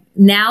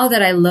 now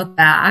that I look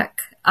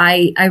back,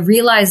 I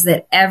realize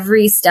that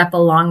every step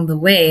along the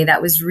way,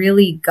 that was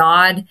really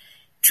God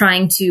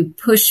trying to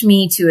push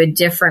me to a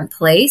different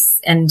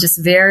place and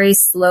just very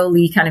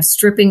slowly kind of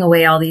stripping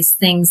away all these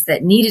things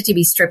that needed to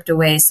be stripped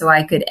away so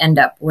I could end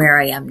up where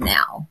I am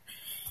now.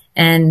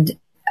 And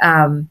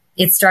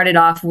it started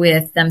off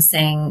with them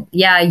saying,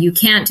 yeah, you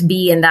can't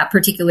be in that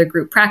particular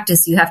group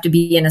practice. You have to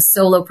be in a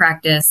solo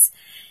practice.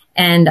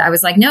 And I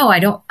was like, no,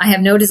 I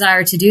have no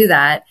desire to do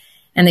that.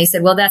 And they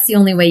said, well, that's the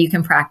only way you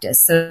can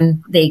practice. So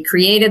they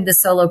created the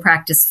solo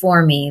practice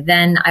for me.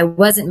 Then I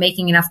wasn't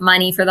making enough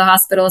money for the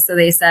hospital. So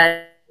they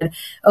said,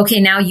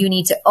 okay, now you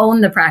need to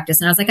own the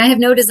practice. And I was like, I have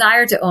no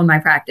desire to own my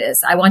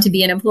practice. I want to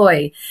be an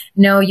employee.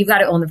 No, you got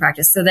to own the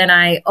practice. So then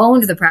I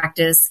owned the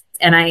practice,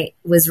 and I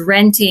was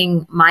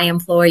renting my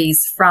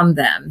employees from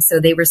them. So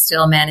they were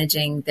still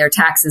managing their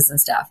taxes and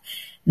stuff.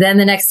 Then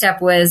the next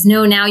step was,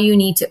 no, now you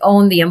need to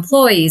own the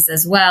employees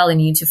as well,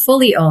 and you need to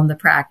fully own the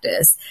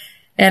practice.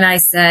 And I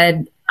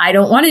said, I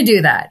don't want to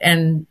do that.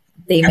 And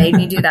they made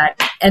me do that.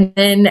 And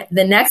then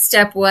the next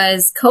step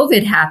was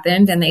COVID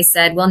happened, and they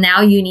said, well,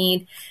 now you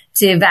need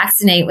to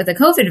vaccinate with a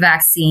COVID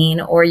vaccine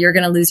or you're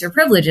going to lose your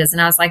privileges.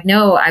 And I was like,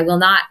 no, I will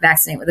not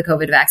vaccinate with a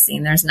COVID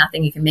vaccine. There's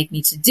nothing you can make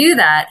me to do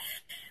that.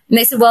 And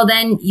they said, well,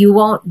 then you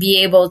won't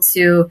be able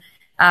to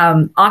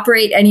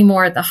operate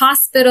anymore at the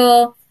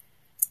hospital.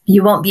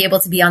 You won't be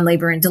able to be on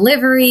labor and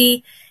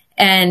delivery.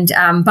 And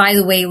by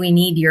the way, we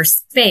need your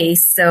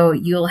space. So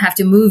you'll have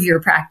to move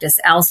your practice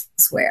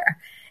elsewhere.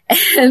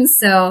 And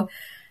so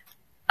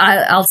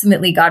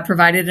ultimately, God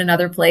provided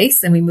another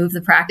place, and we moved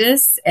the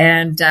practice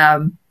and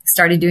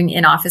started doing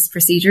in-office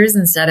procedures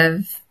instead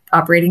of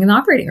operating in the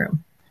operating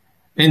room.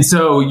 And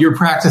so your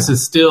practice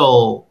is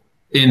still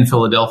in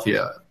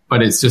Philadelphia,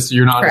 but it's just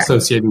you're not Correct.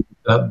 Associated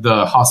with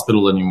the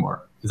hospital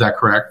anymore. Is that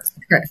correct?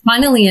 Correct.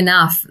 Funnily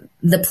enough,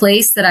 the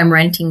place that I'm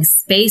renting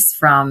space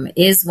from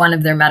is one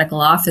of their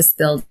medical office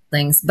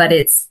buildings, but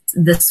it's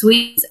the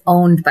suite is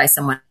owned by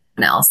someone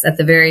else. At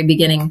the very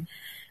beginning,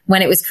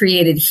 when it was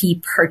created,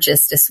 he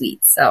purchased a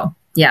suite. So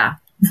yeah,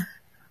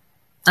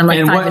 I'm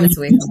like 5 minutes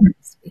away from the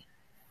suite.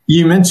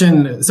 You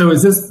mentioned, so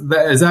is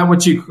that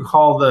what you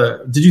call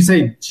did you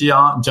say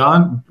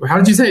John? How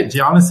did you say it?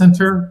 Gianna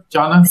Center?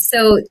 Gianna?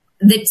 So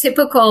the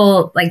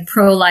typical like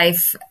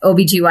pro-life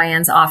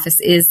OBGYN's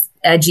office is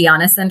a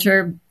Gianna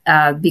Center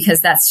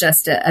because that's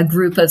just a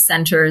group of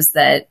centers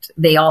that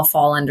they all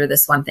fall under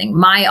this one thing.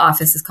 My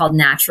office is called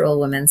Natural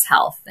Women's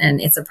Health, and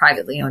it's a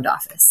privately owned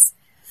office.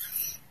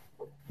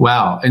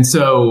 Wow. And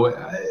so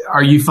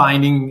are you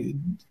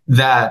finding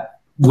that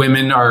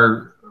women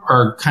are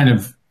kind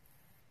of,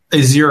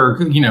 are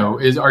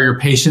your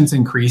patients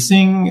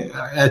increasing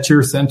at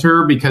your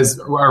center because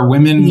are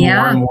women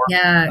more and more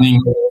of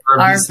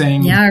these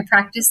things? Yeah, our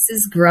practice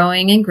is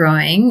growing and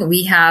growing.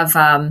 We have,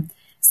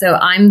 so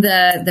I'm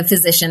the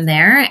physician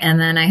there, and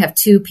then I have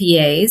 2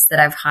 PAs that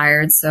I've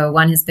hired. So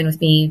one has been with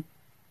me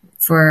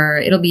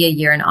it'll be a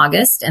year in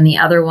August, and the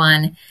other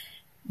one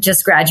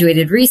just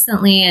graduated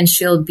recently, and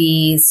she'll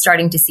be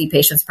starting to see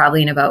patients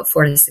probably in about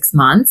 4 to 6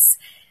 months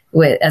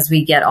as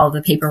we get all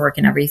the paperwork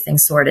and everything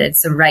sorted.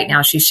 So right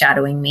now she's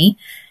shadowing me.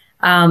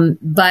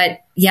 But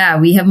yeah,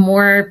 we have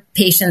more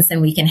patients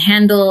than we can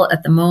handle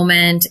at the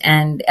moment.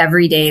 And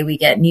every day we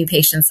get new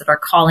patients that are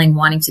calling,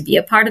 wanting to be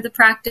a part of the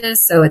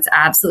practice. So it's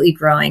absolutely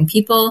growing.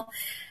 People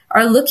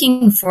are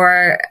looking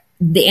for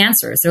the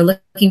answers. They're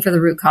looking for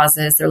the root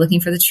causes. They're looking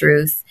for the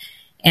truth.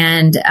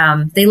 And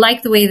they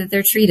like the way that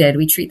they're treated.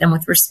 We treat them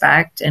with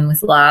respect and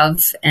with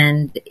love.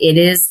 And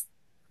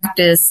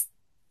practice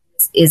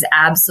is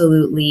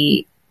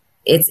absolutely,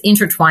 it's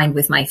intertwined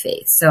with my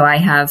faith. So I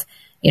have,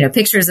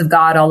 pictures of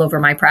God all over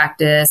my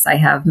practice. I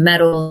have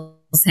medals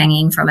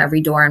hanging from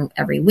every door and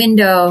every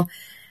window.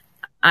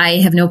 I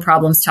have no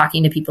problems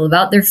talking to people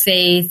about their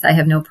faith. I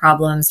have no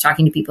problems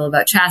talking to people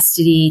about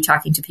chastity,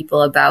 talking to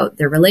people about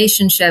their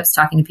relationships,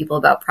 talking to people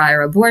about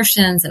prior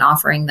abortions and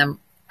offering them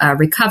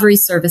recovery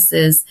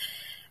services.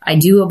 I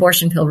do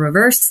abortion pill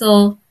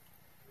reversal.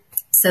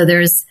 So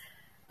there's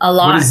a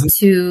lot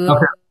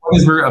What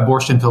is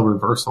abortion pill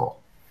reversal?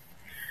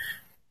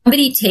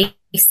 Somebody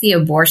takes the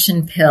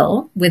abortion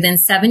pill within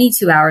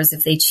 72 hours.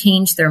 If they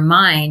change their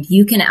mind,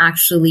 you can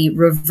actually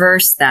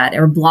reverse that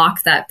or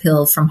block that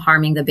pill from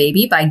harming the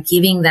baby by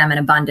giving them an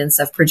abundance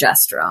of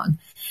progesterone.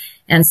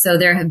 And so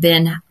there have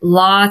been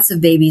lots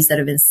of babies that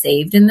have been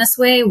saved in this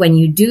way. When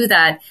you do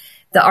that,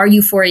 the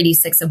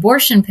RU486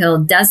 abortion pill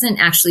doesn't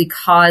actually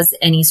cause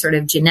any sort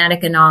of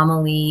genetic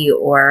anomaly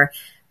or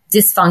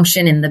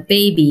dysfunction in the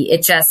baby.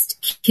 It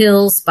just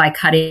kills by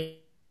cutting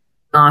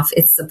off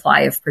its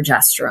supply of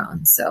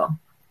progesterone. So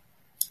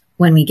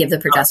when we give the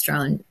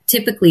progesterone,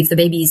 typically if the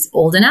baby's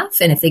old enough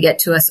and if they get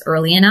to us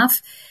early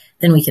enough,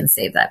 then we can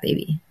save that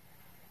baby.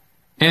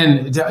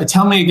 And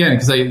tell me again,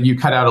 because you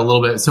cut out a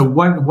little bit. So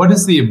what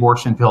does the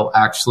abortion pill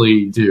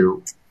actually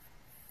do?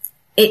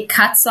 It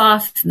cuts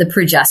off the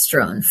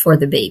progesterone for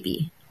the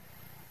baby.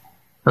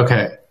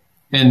 Okay.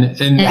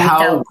 And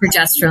how without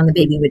progesterone, the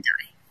baby would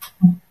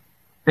die.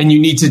 And you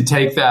need to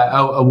take that,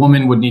 a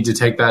woman would need to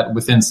take that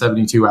within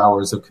 72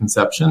 hours of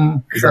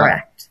conception?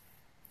 Correct.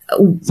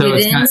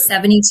 Within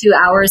 72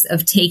 hours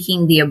of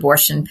taking the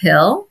abortion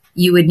pill,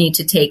 you would need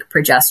to take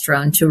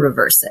progesterone to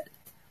reverse it.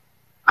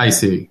 I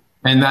see.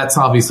 And that's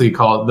obviously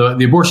called,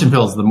 the abortion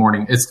pill is the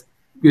morning, it's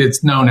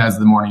known as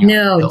the morning after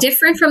pill. No,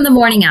 different from the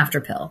morning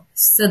after pill.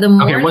 So the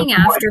morning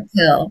after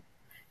pill,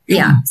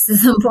 so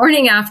the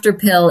morning after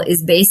pill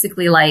is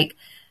basically like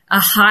a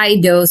high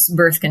dose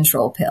birth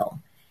control pill.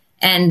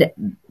 And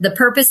the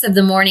purpose of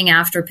the morning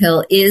after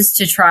pill is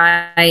to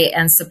try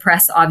and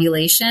suppress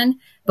ovulation.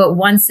 But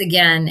once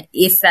again,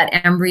 if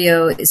that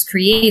embryo is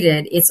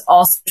created, it's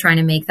also trying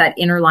to make that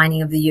inner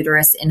lining of the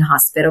uterus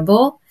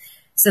inhospitable.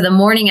 So the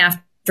morning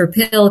after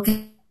pill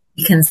can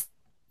be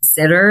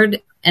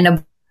considered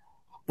an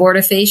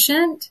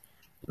abortifacient.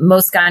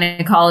 Most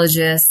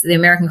gynecologists, the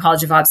American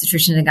College of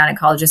Obstetricians and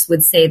Gynecologists,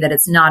 would say that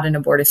it's not an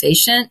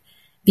abortifacient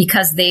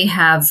because they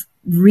have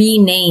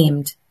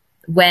renamed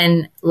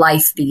when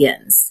life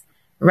begins,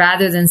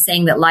 rather than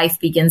saying that life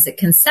begins at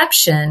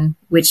conception,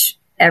 which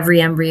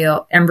every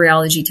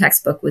embryology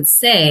textbook would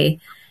say.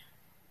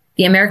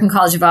 The American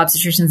College of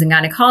Obstetricians and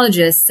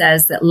Gynecologists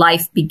says that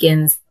life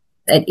begins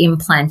at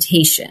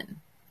implantation.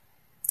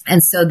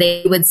 And so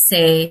they would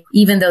say,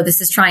 even though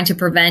this is trying to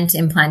prevent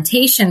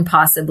implantation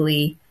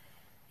possibly,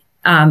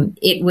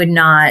 it would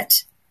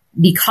not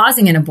be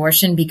causing an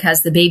abortion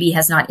because the baby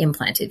has not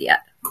implanted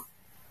yet.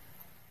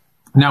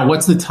 Now,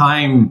 what's the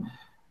time?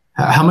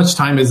 How much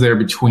time is there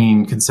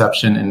between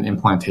conception and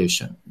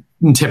implantation,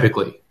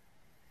 typically?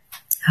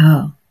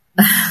 Oh,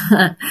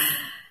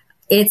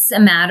 it's a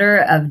matter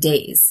of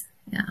days.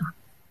 Yeah.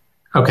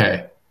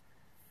 Okay.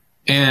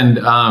 And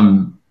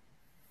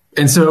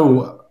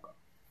so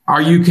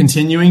are you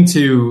continuing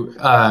to,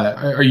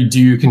 do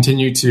you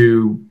continue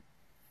to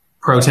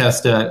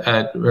protest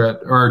at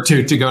or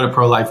to go to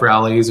pro-life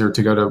rallies or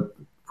to go to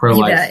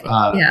pro-life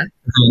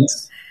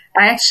events?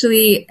 I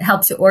actually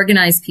help to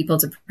organize people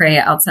to pray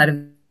outside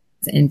of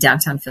in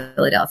downtown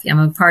Philadelphia. I'm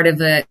a part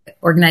of an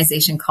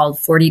organization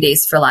called 40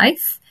 Days for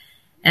Life.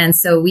 And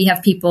so we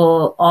have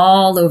people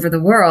all over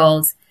the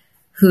world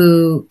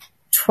who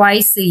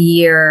twice a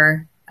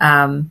year,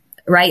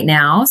 right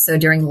now, so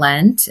during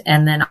Lent,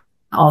 and then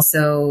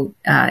also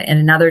in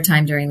another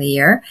time during the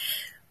year,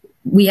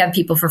 we have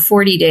people for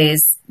 40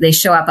 days. They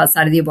show up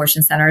outside of the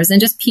abortion centers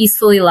and just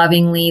peacefully,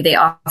 lovingly, they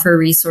offer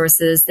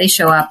resources. They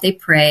show up, they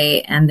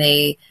pray, and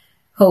they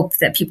hope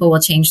that people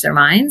will change their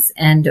minds.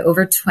 And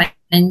over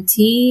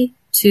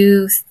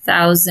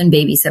 22,000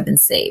 babies have been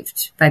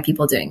saved by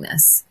people doing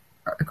this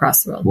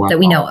across the world that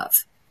we know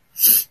of.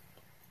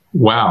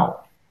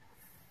 Wow.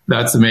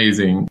 That's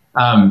amazing.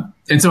 And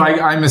so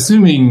I'm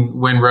assuming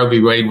when Roe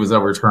v. Wade was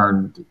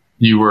overturned,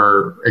 you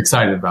were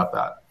excited about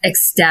that.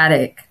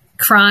 Ecstatic,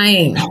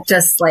 crying,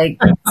 just like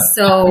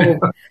so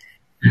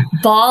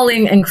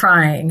bawling and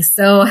crying,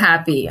 so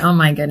happy. Oh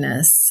my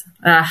goodness.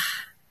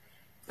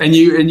 And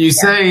you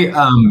say,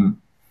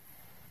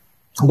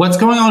 what's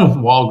going on with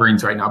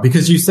Walgreens right now?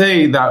 Because you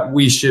say that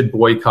we should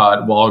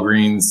boycott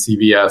Walgreens,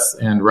 CVS,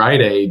 and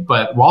Rite Aid,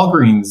 but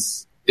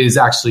Walgreens is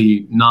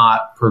actually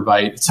not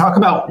talk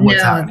about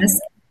what's happening. So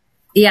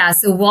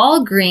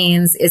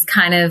Walgreens is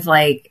kind of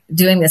like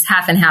doing this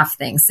half and half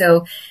thing.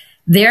 So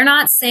they're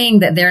not saying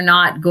that they're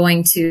not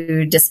going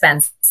to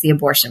dispense the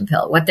abortion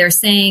pill. What they're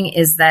saying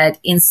is that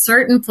in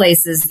certain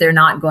places, they're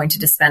not going to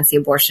dispense the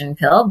abortion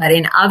pill, but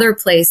in other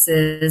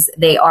places,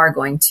 they are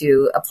going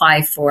to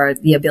apply for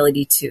the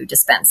ability to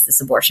dispense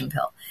this abortion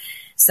pill.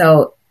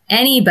 So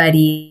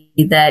anybody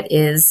that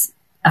is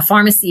a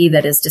pharmacy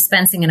that is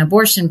dispensing an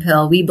abortion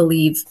pill, we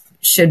believe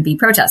should be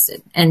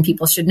protested, and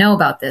people should know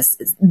about this.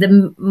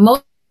 The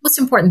most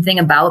important thing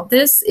about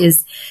this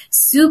is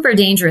super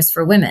dangerous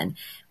for women.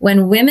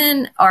 When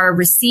women are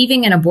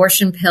receiving an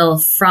abortion pill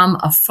from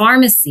a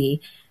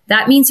pharmacy,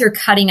 that means you're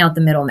cutting out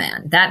the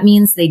middleman. That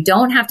means they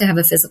don't have to have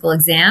a physical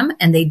exam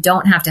and they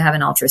don't have to have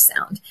an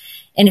ultrasound.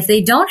 And if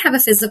they don't have a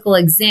physical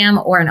exam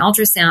or an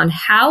ultrasound,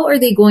 how are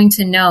they going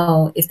to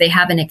know if they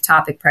have an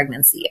ectopic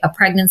pregnancy, a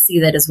pregnancy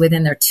that is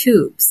within their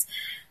tubes?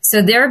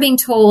 So they're being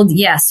told,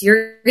 yes,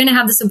 you're going to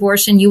have this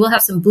abortion. You will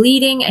have some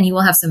bleeding and you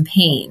will have some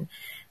pain.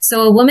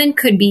 So a woman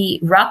could be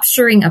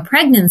rupturing a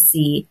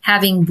pregnancy,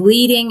 having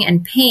bleeding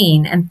and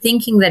pain and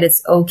thinking that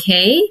it's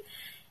okay,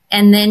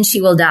 and then she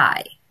will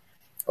die.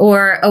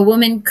 Or a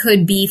woman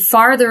could be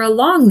farther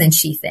along than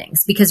she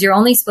thinks because you're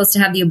only supposed to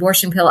have the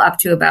abortion pill up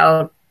to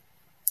about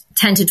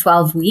 10 to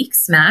 12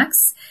 weeks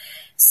max.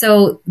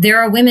 So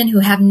there are women who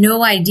have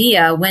no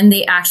idea when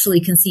they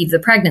actually conceive the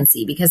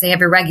pregnancy because they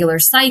have irregular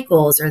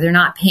cycles or they're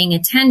not paying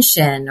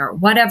attention or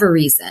whatever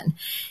reason.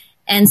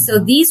 And so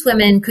these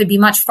women could be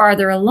much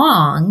farther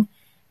along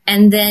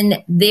And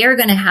then they're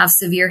going to have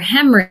severe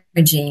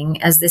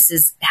hemorrhaging as this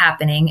is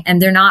happening,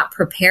 and they're not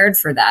prepared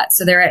for that.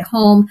 So they're at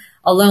home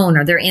alone,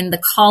 or they're in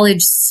the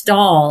college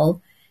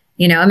stall.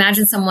 You know,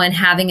 imagine someone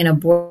having an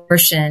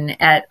abortion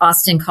at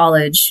Austin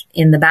College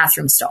in the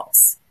bathroom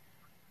stalls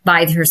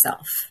by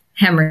herself,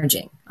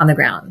 hemorrhaging on the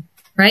ground,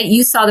 right?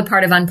 You saw the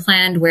part of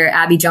Unplanned where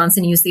Abby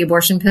Johnson used the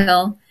abortion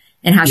pill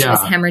and how she was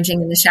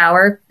hemorrhaging in the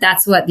shower.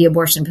 That's what the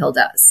abortion pill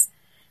does.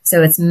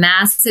 So it's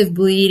massive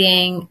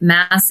bleeding,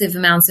 massive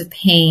amounts of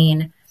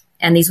pain,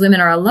 and these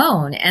women are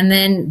alone. And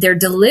then they're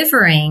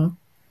delivering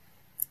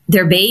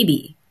their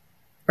baby,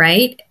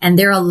 right? And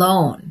they're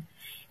alone.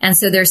 And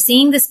so they're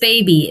seeing this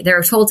baby.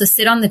 They're told to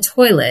sit on the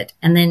toilet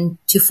and then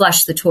to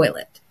flush the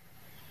toilet.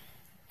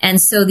 And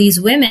so these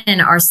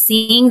women are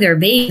seeing their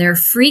baby. They're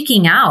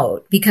freaking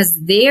out because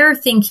they're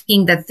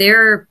thinking that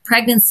their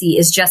pregnancy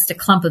is just a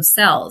clump of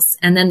cells.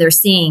 And then they're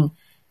seeing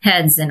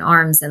heads and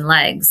arms and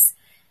legs.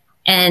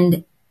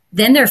 And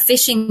then they're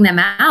fishing them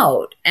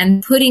out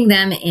and putting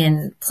them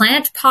in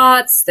plant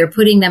pots. They're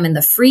putting them in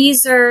the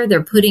freezer.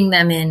 They're putting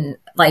them in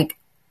like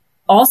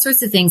all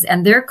sorts of things.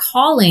 And they're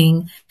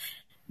calling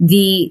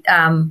the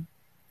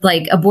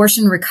like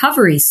abortion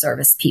recovery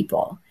service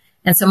people.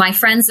 And so my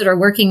friends that are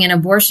working in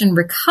abortion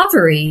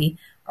recovery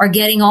are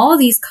getting all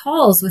these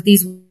calls with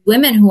these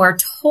women who are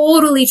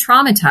totally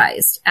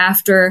traumatized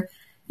after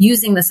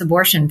using this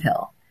abortion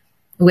pill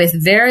with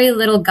very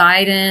little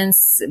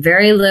guidance,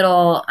 very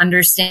little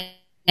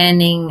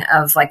understanding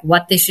of like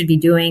what they should be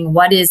doing,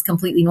 what is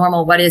completely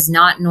normal, what is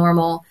not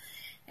normal.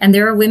 And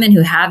there are women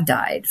who have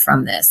died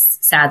from this,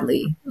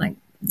 sadly. Like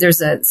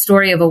there's a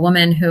story of a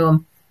woman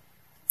who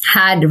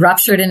had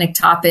ruptured an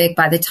ectopic.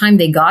 By the time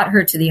they got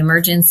her to the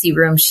emergency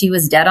room, she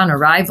was dead on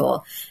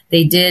arrival.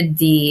 They did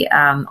the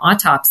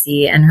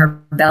autopsy and her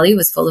belly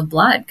was full of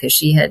blood because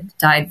she had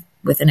died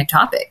with an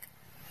ectopic.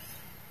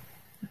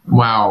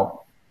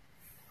 Wow.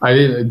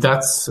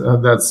 That's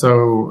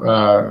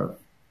so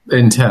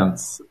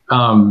intense.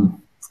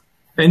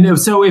 And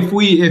so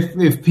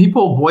if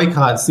people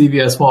boycott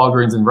CVS,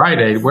 Walgreens, and Rite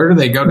Aid, where do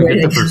they go to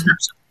get the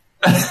prescription?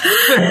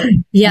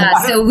 Yeah,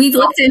 so we've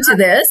looked into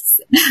this.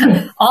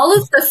 All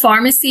of the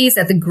pharmacies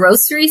at the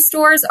grocery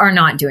stores are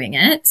not doing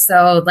it.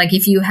 So like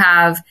if you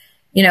have,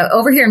 you know,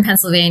 over here in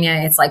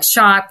Pennsylvania, it's like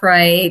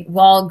ShopRite,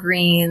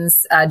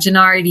 Walgreens,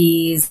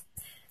 Gennardi's,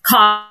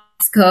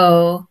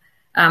 Costco.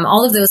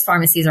 All of those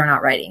pharmacies are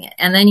not writing it.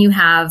 And then you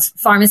have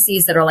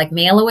pharmacies that are like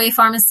mail away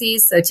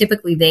pharmacies. So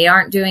typically they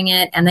aren't doing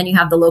it. And then you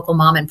have the local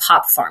mom and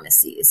pop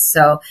pharmacies.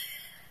 So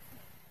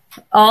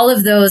all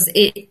of those,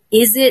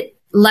 is it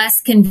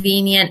less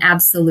convenient?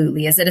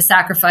 Absolutely. Is it a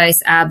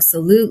sacrifice?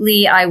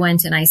 Absolutely. I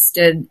went and I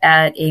stood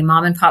at a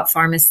mom and pop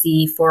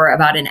pharmacy for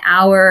about an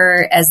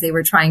hour as they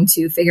were trying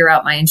to figure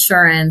out my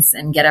insurance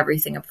and get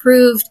everything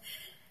approved.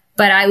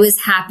 But I was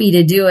happy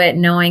to do it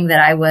knowing that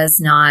I was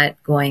not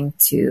going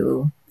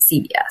to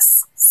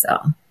CVS. So.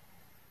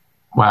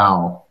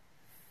 Wow.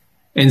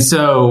 And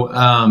so,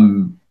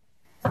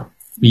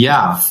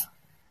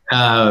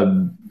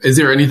 is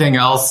there anything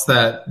else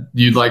that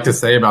you'd like to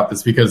say about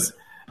this? Because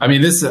I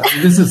mean, this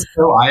is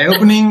so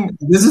eye-opening.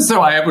 This is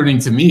so eye-opening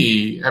to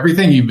me.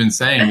 Everything you've been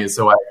saying is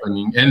so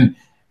eye-opening,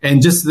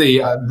 and just the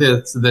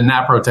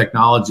NAPRO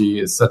technology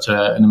is such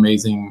an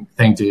amazing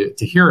thing to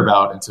hear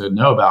about and to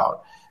know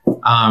about.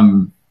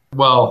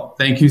 Well,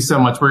 thank you so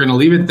much. We're going to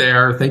leave it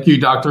there. Thank you,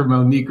 Dr.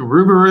 Monique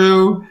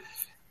Ruberu.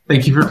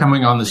 Thank you for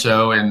coming on the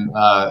show, and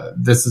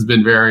this has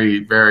been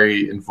very,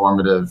 very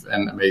informative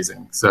and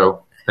amazing.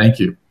 So, thank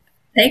you.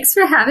 Thanks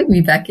for having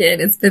me, Beckett.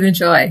 It's been a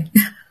joy.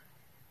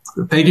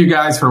 Thank you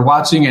guys for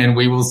watching, and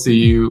we will see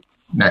you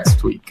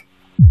next week.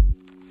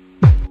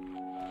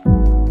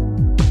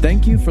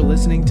 Thank you for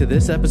listening to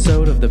this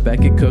episode of The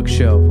Beckett Cook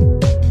Show.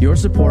 Your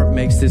support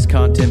makes this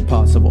content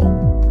possible.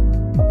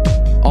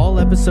 All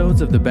episodes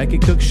of The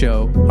Beckett Cook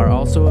Show are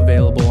also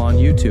available on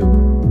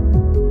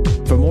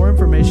YouTube. For more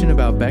information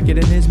about Beckett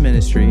and his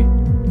ministry,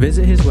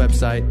 visit his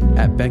website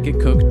at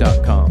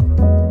beckettcook.com.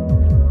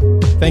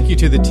 Thank you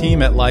to the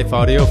team at Life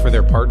Audio for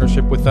their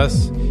partnership with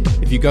us.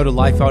 If you go to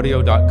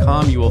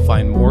lifeaudio.com, you will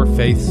find more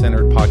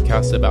faith-centered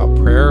podcasts about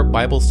prayer,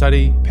 Bible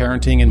study,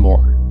 parenting, and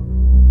more.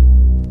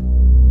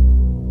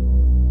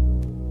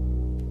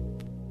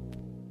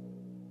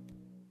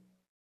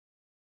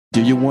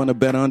 Do you want to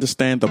better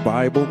understand the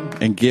Bible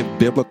and give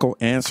biblical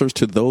answers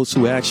to those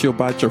who ask you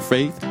about your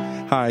faith?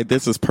 Hi,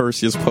 this is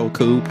Perseus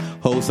Poku,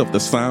 host of the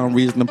Sound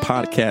Reasoning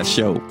Podcast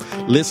Show.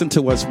 Listen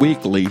to us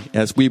weekly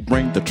as we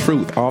bring the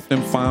truth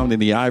often found in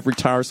the ivory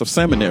towers of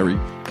seminary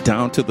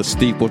down to the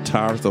steeple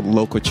towers of the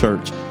local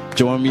church.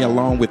 Join me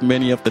along with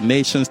many of the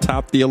nation's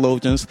top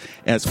theologians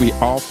as we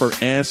offer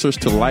answers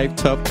to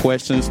life-tough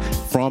questions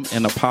from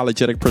an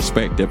apologetic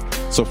perspective.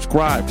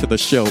 Subscribe to the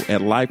show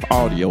at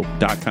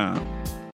lifeaudio.com.